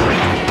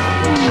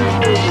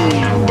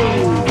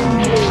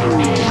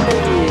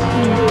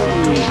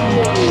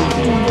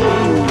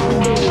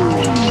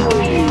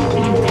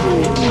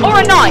 Or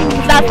a 9,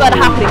 because that's where the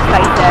happening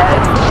space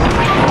is.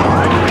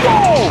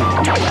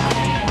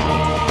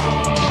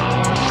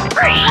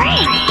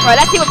 Right,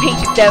 let's see what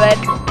Peach is doing.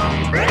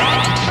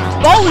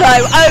 Bolo,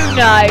 oh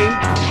no.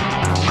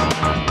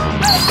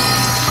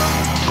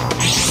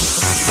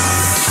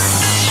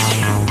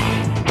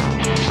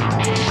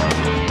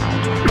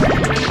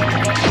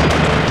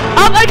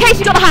 Okay,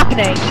 she got the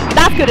happening.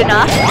 That's good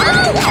enough.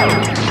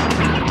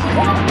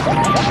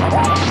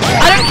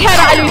 I don't care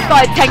that I lose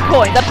 10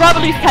 coins. I'd rather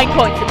lose 10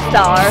 coins than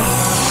star.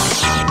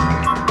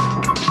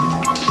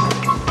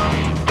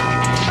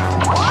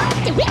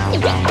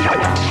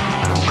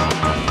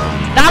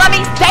 Now that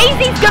means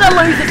Daisy's gonna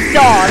lose a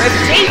star if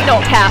she's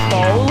not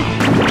careful.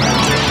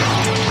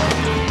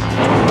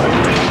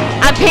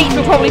 And Peach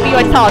will probably be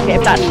my target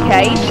if that's the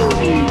case.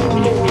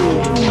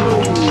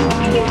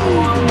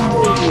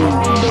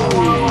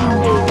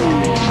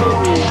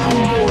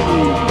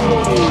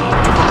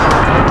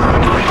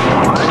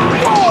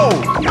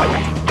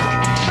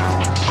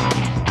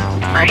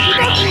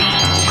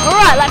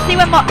 Alright, let's see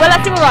where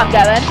I'm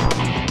going.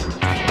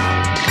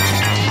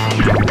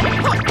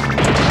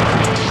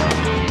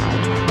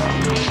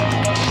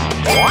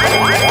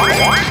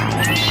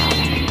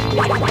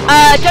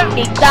 Don't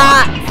need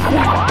that.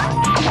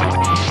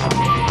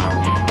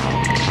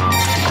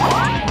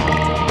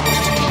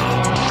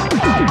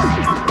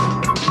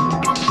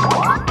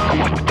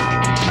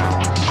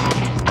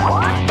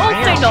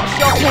 Also not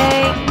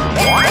shocking.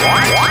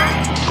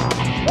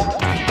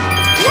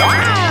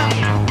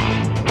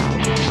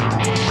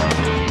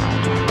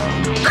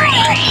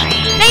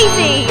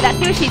 Daisy! Let's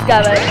see where she's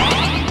going.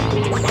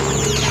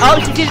 Oh,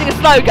 she's using a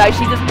slow go.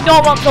 She does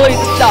not want to lose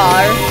a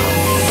star.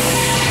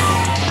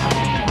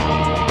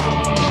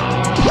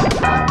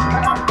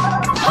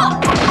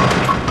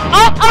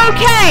 Oh,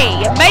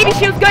 okay! Maybe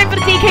she was going for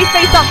the DK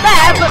space up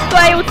there, but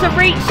failed to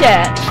reach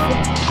it.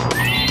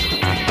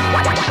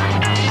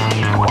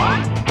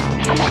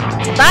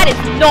 That is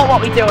not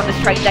what we do on this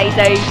train,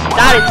 Daisy.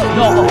 That is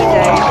not what we do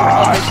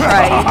on this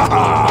train.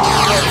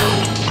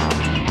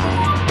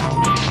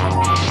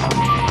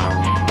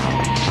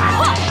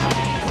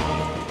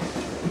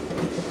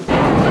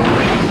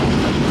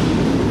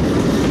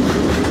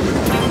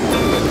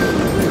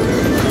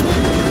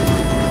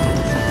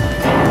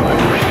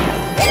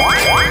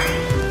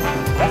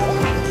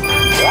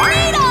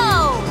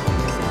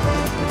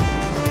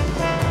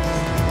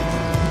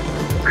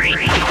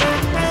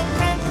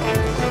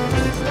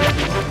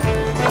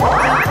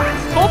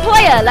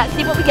 4-player, let's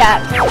see what we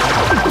get.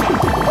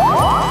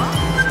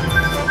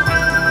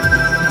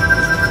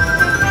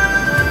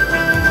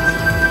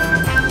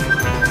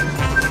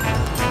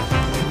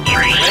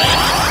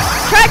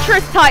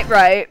 Treacherous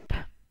tightrope.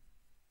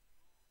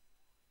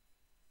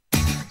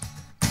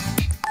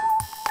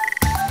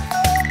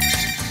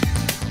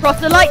 Cross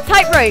the light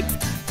tightrope.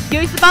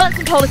 Use the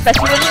balancing pole,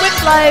 especially when the wind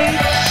blows.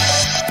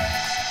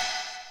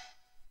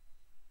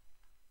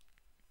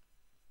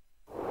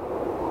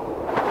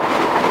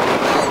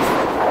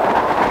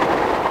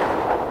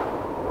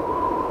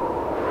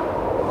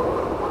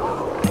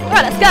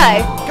 Right, let's go.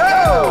 Go!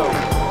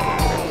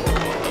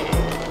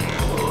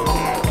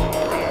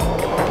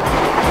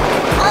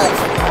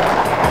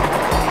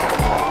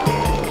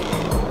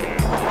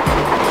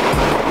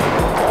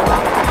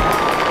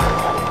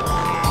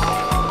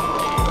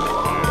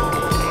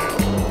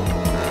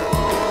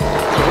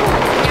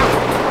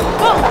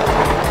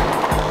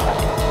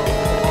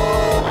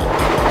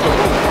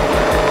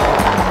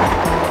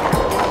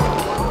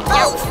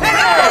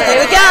 Here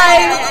we go!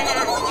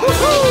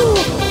 Woohoo!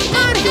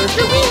 Mario's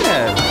the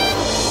winner!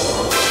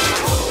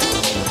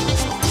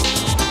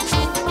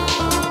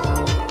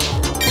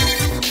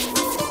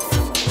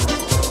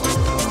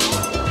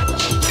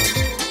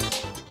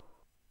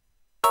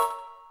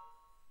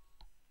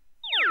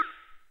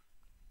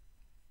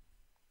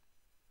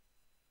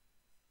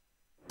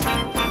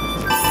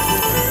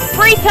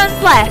 Three turns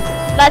left.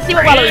 Let's see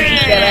what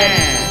Waluigi's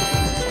doing.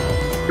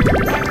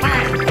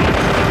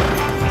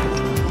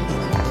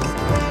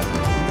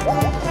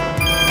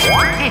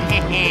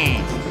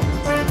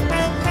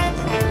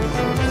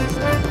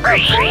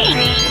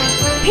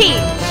 Peach.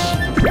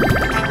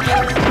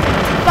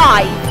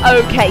 5.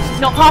 Okay, she's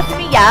not passing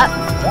me yet.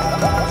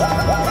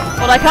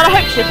 Well, I kind of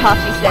hope she'll pass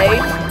me soon.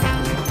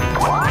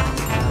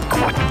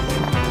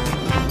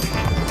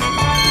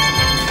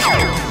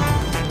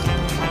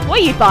 What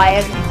are you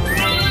buying?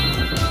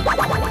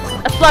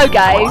 A slow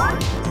go.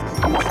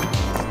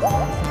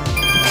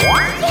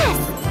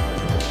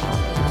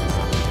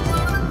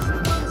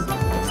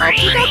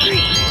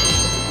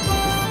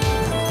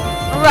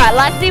 Right,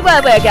 let's see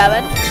where we're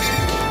going.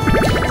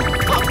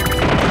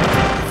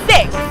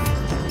 6.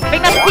 I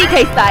think that's a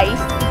DK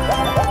space.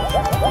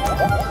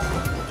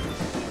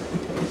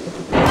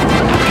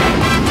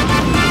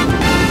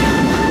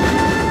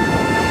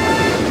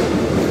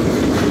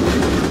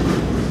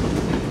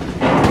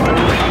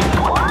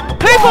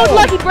 Who's so-called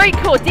lucky break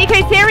core.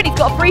 DK's here and he's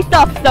got a free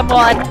star for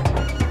someone.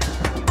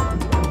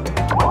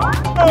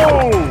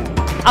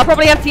 I'll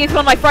probably have to use one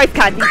of my fries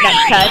candies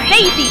next turn.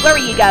 Daisy, where are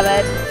you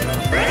going?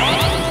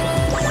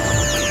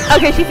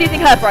 Okay, she's using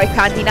her fries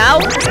candy now.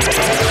 2,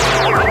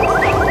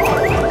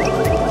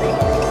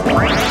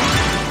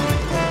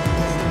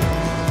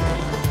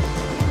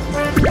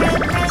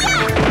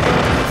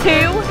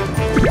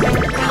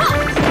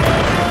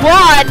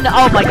 1.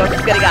 Oh my gosh,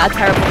 she's gonna get a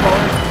terrible roll.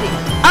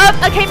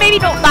 Okay, maybe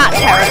not that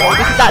terrible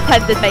because that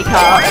 10 did make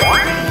up.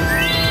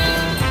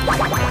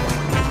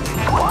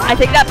 I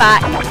take that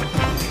back.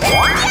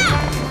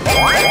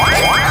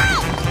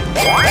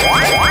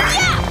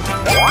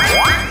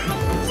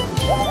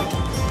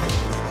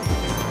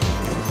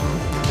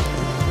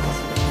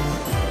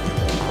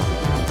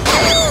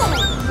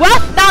 Well,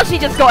 now she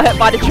just got hit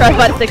by the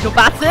signal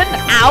baton.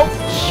 Ouch.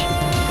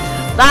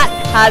 That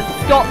has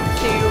got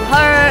to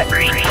hurt.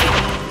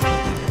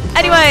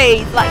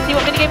 Anyways, let's see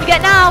what minigame we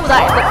get now.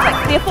 That looks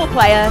like to be a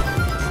 4-player.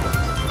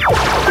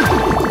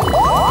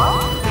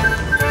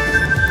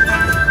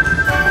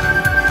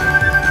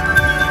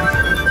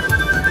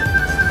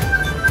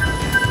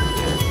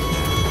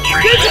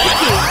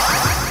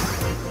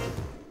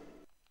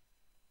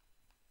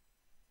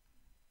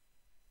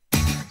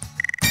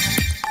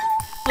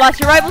 Blast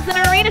your rivals in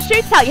an arena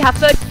shootout. You have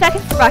 30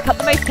 seconds to rack up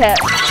the most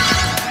hits.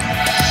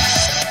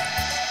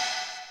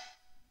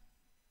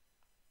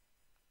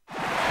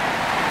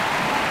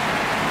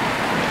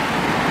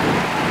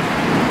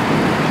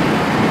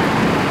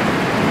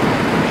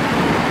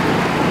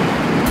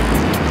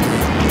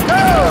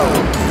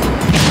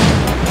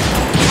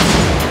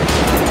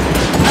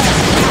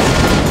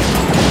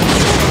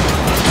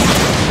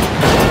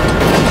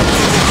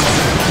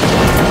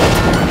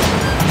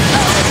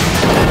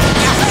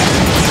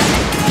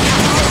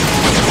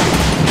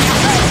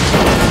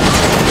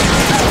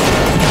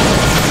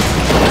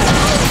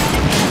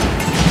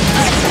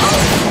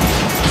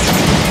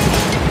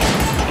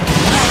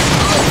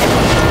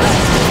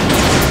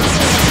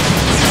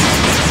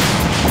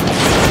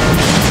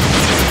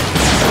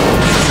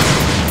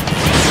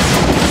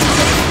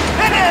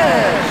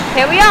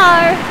 Here we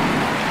are.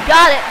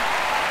 Got it.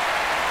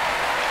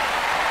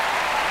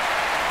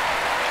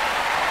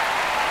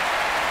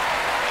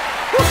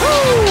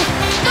 Woohoo!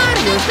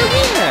 Mario's the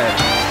winner!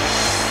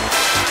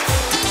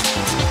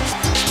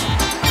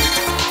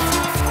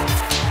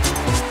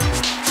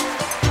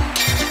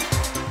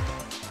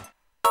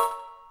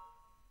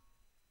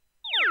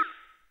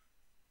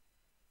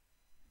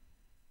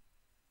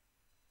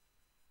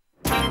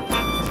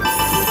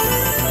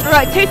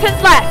 Alright, 2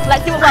 turns left.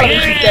 Let's see what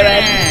Waluigi's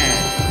doing.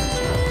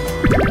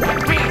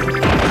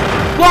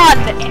 1.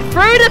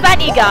 Through the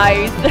vent he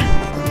goes.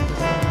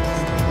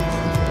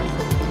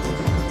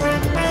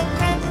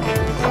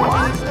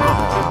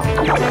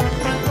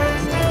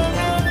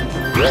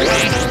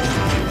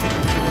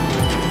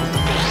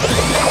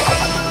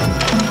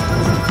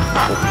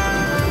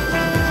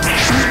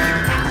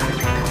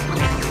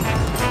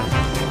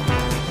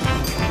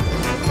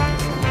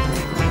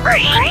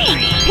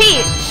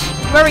 Peach,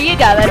 where are you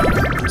going?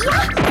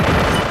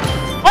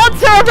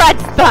 Onto a red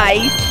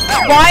space.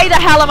 Why the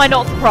hell am I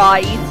not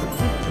surprised?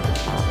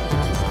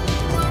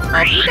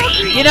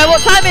 You know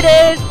what time it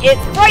is?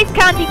 It's Bryce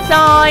Candy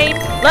time!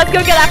 Let's go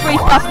get that free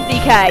stuff from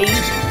DK.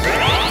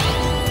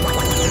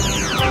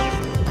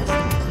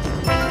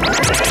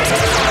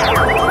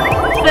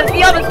 Since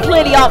the others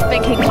clearly aren't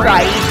thinking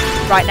straight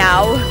right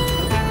now.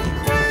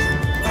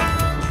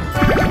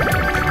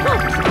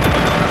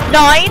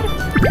 9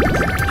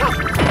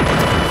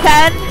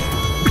 10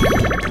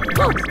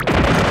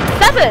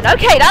 7.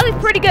 Okay, that is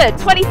pretty good.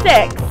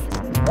 26.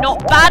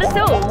 Not bad at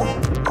all.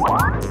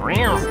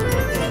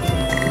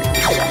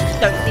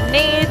 Don't see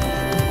needs.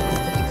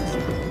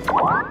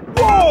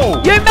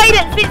 Whoa! You made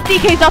it! Since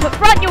DK's up at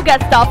front, you'll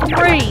get star for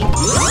free.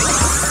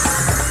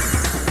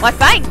 My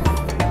thanks.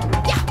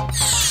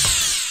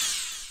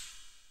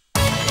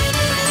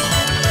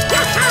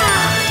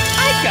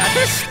 I got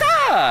a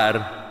star!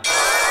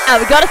 And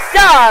we got a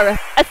star.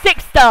 A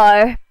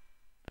 6-star.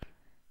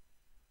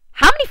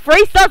 How many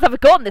 3-stars have we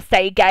got in this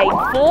day game? 4,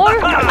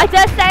 I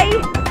dare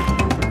say?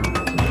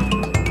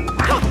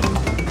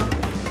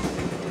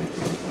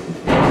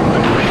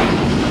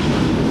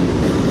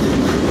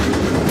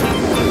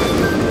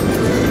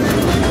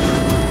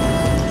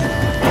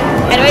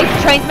 Anyways,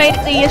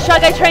 the Shy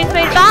Guy train's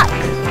made it back.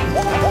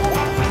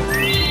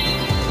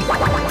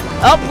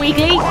 Oh,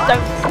 Weegly,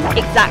 don't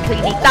exactly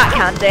need that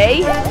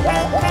candy.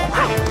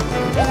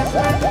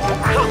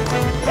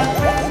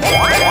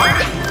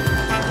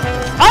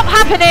 Oh,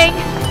 happening!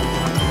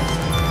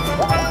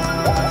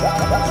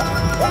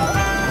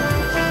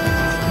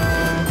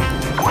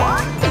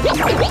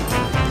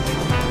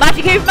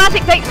 Magic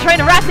Matic takes train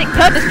erratic,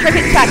 turn this trick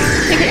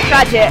into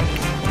tragic.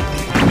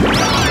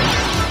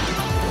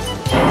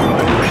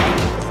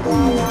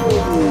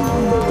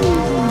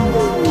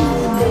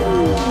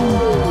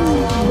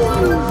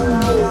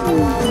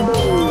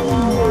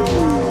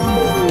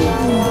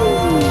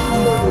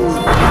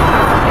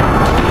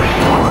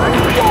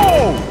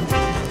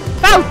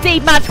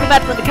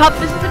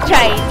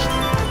 changed.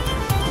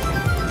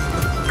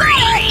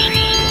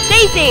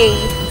 Daisy!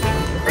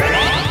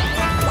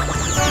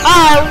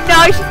 Oh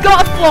no, she's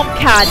got a swamp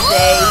candy.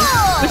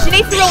 But she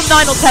needs to roll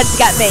 9 or 10 to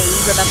get me,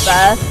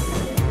 remember?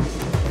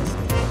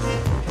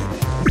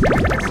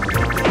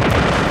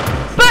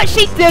 But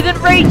she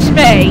didn't reach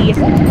me!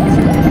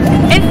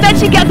 Instead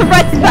she gets a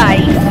red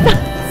space!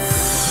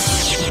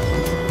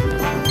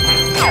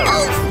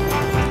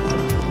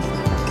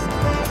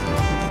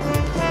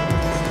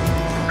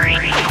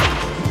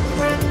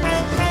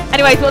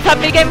 Anyways, what type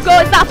of new game we've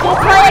got? Is that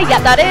 4-player? Yeah,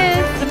 that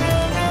is!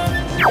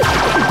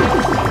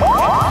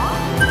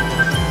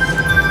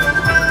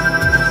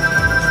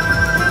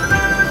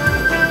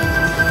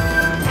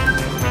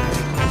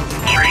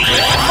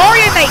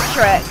 Mario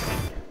Matrix!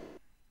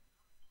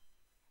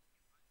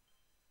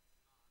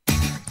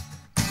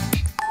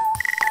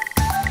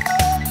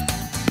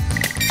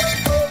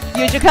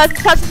 Use your cursor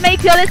touch to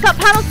make your list up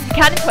panels as you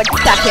can in 20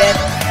 seconds.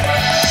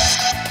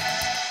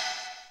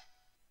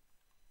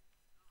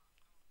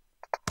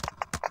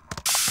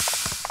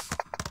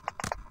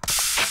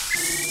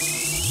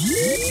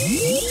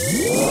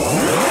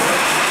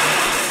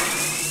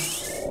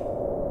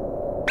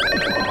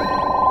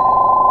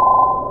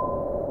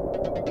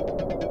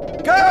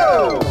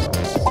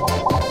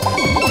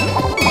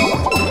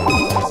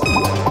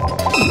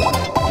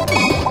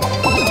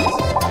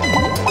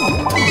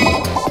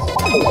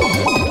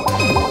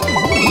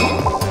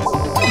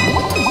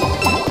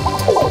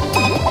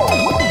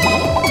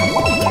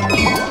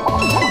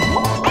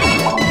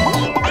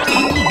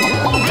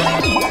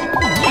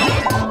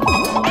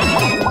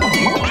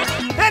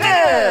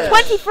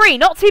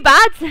 Not too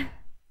bad. Mario's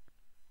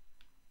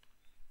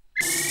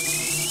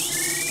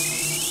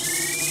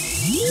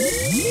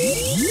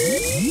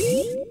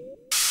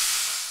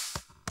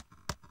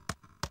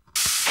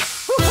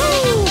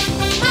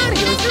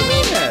the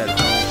winner!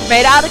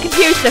 Made out of the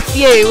computer,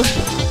 phew.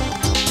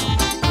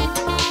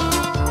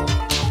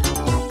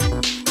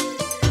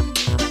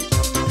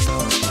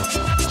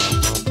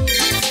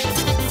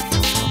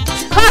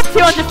 Ah,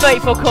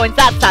 234 coins,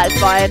 that's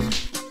satisfying.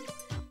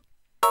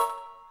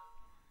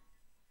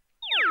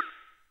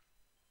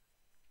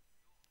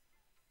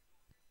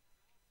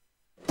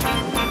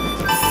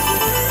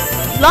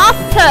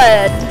 Last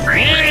turn!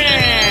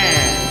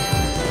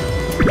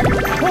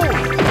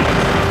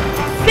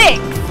 6!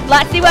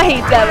 Let's see where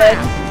he's going.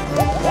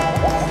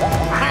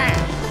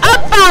 A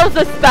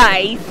Bowser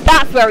space!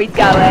 That's where he's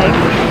going.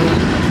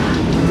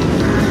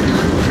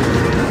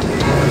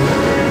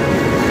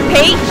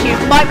 Peach, you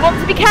might want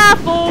to be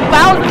careful.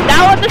 Bowser's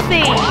now on the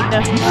scene.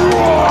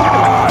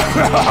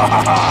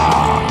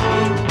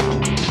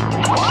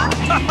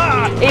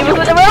 He was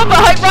in the room, but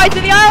hope right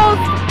in the aisles.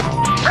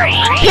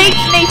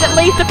 Peach needs at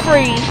least a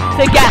 3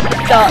 to get to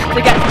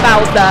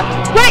Bowser,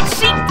 which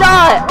she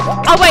does.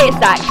 Oh wait a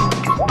sec,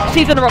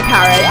 she's in the wrong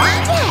carriage.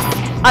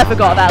 I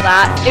forgot about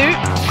that.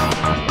 Oops.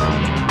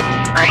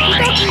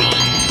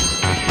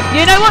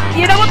 You know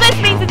what this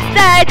means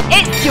instead?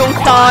 It's duel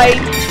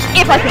time.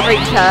 If I can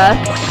reach her.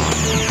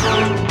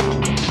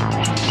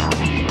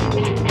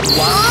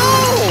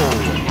 Wow!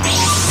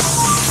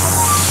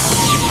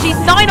 She's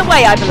 9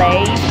 away, I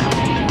believe.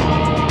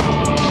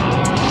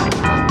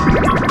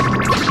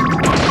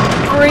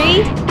 3.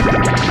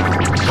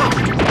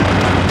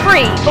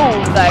 Oh,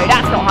 though,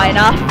 that's not high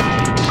enough.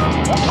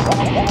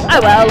 Oh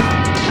well.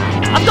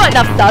 I've got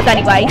enough stars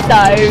anyway, so...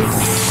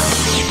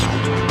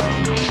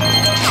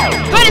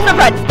 But it's a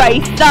red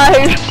space, so...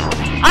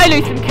 I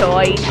lose some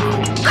coins.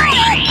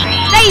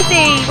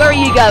 Daisy, where are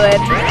you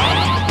going?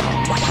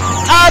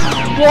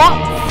 What?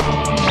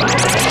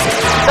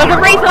 There's a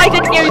reason I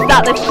didn't use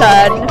that this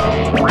turn.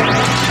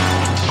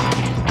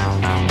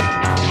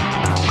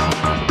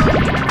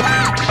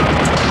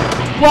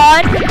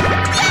 1,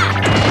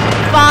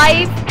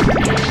 5,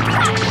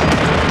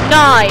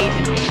 9,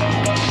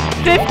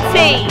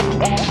 15.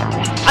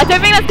 I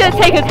don't think that's going to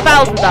take us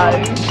Bowser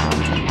though.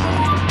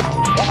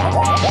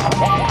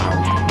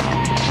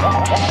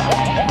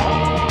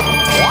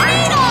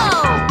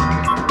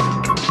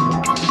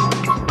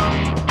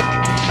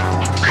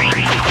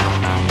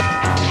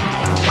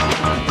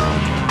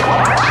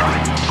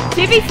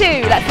 TV2,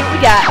 let's see what we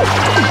get.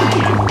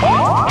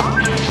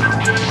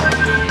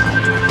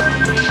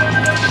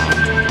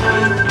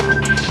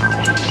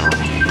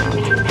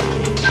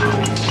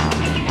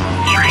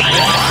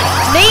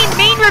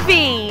 Mean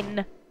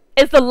Ravine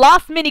is the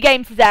last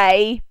minigame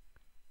today.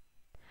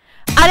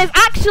 And it's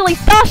actually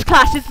Stash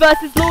Clashes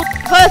versus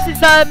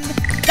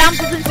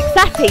Damsels in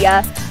Success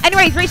here.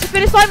 Anyways, reach the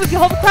finish line with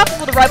your hovercraft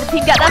before the rival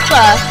team get there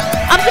first.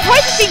 I'm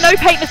surprised to see no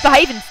paint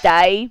misbehaving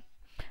today.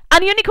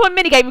 And the unicorn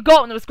minigame we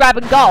got was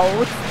grabbing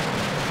gold.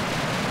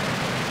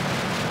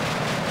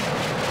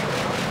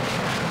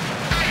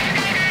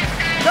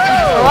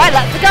 Alright,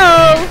 let's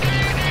go!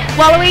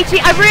 Waluigi,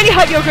 I really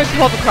hope you're a good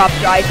hovercraft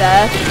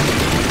driver.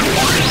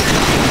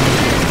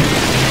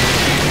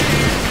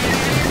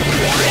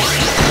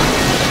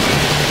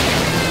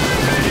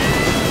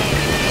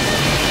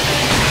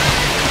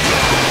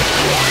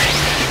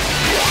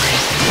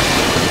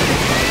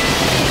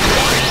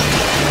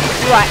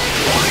 Right.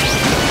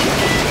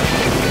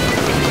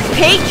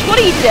 Peach, what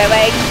are you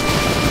doing?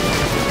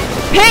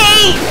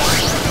 Peach!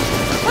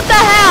 What the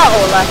hell?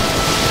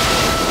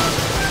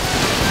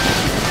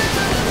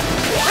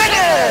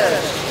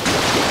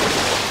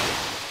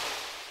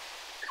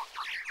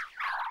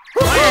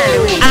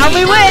 And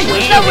we win,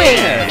 don't we?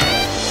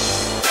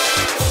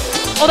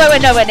 Although we're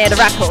nowhere near the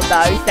record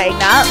though, saying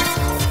that.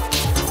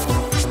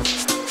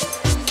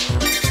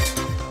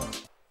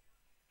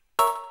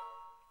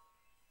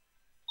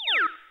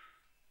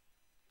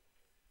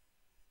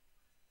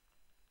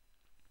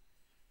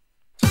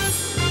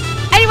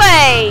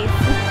 Anyways!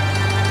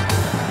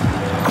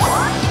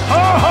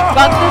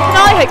 Welcome to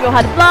tonight, hope you all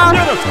had a blast.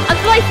 I'm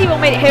delighted you all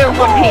made it here in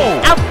one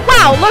piece. And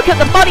wow, look at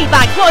the money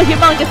bags, what a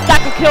humongous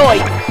stack of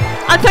coins.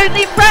 I'm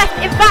totally impressed,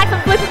 in fact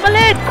I'm flipping my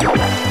lid.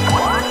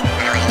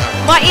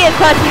 My ears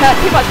hurting hurt,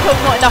 too much talk,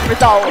 not enough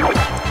results.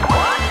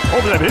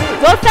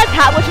 Well said,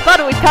 Cat, what's your butt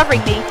always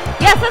covering me?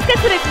 Yes, let's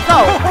get to this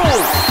result.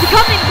 You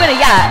can't name the winner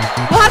yet.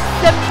 We'll have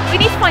to,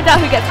 we need to find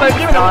out who gets bonus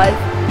stars.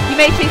 You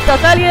made 2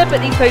 stars earlier, but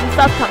these bonus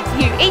stars come to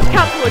you. Each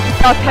counts towards your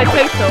star per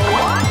total.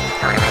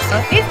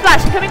 These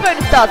flash incoming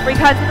bonus stars, 3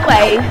 kinds in the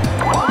way.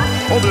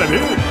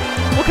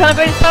 What kind of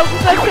bonus stars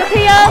will first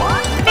appear?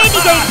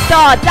 Minigame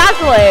star,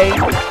 dazzling.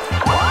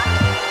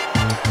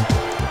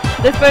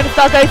 This bonus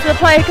star goes to the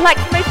player who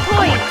collects the most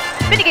points.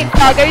 Minigame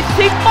star goes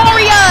to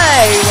Mario!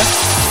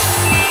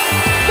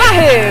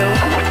 Wahoo!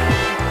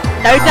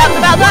 No doubt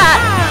about that!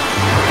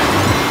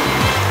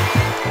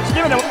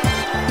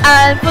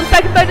 And for the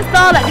second bonus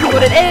star, let's see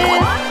what it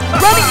is.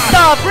 Running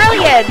star,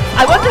 brilliant!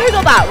 I wonder who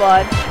got that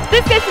one.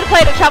 This goes to the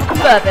player that travels the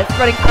furthest.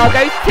 Running star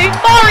goes to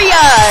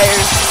Mario!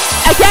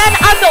 Again,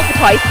 I'm not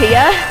surprised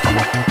here.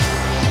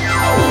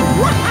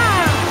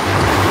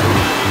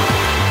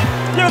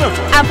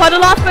 And for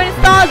the last bonus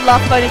star, the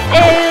last bonus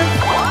is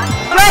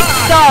Red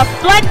Star,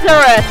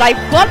 Splendorous. I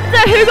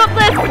wonder who got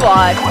this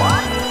one.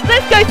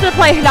 This goes to the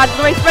player who lands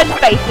the most red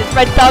spaces.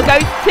 Red Star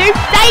goes to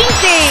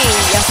Daisy.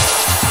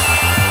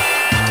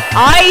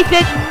 I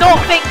did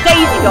not think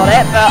Daisy got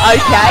it, but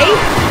okay.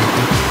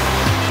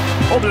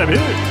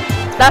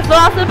 That's the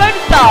last of the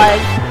bonus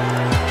stars.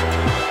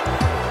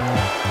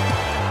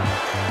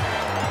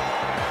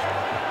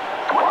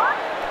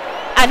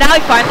 And now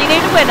we finally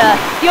need a winner.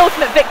 The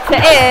ultimate victor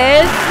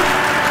is...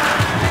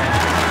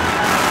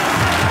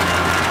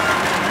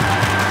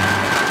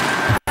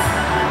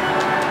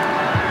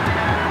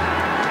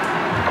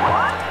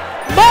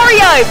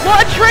 Mario!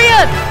 What a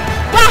triumph!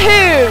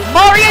 Wahoo!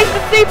 Mario's the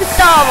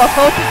superstar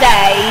for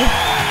today.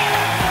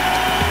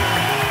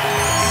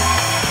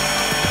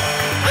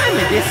 I'm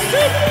the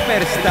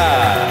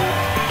superstar.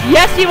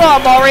 Yes, you are,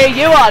 Mario.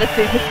 You are the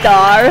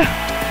superstar.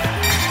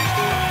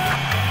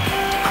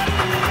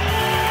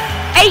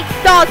 8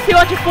 stars,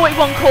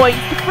 241 coins,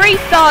 to 3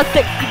 stars,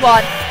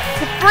 61,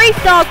 to 3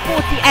 stars,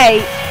 48,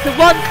 to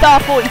 1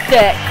 star, 46.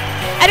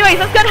 Anyways,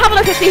 let's go and have a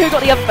look and see who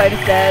got the other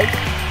bonuses.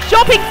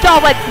 Shopping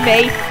star went to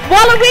me.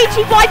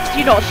 Waluigi, why did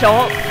you not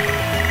shop?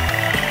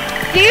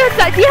 Do you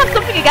have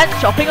something against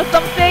shopping or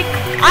something?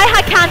 I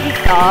had Candy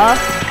Star,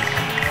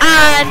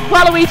 and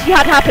Waluigi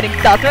had Happening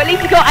Star, so at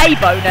least he got a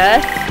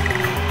bonus.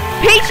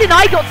 Peach and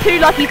I got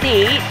 2 luckies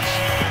each.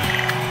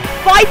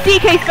 5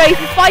 DK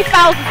spaces,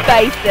 5,000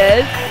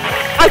 spaces.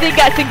 I didn't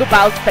get a single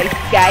Bowser space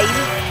game.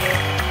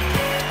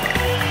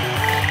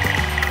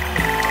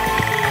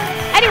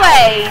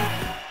 Anyway,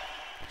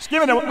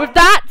 with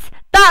that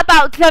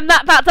about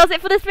does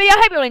it for this video. I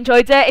hope you all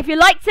enjoyed it. If you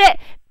liked it,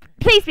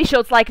 please be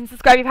sure to like and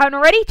subscribe if you haven't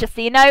already. Just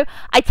so you know,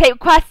 I take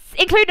requests,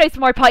 including those from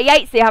Mario Party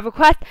 8, so you have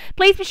requests.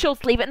 Please be sure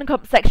to leave it in the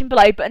comment section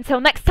below. But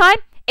until next time,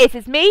 it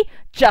is me,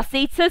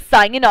 JustZeta,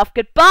 signing off.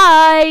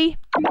 Goodbye.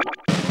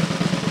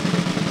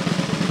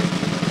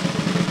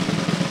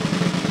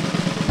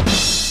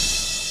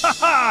 Ha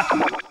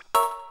ha!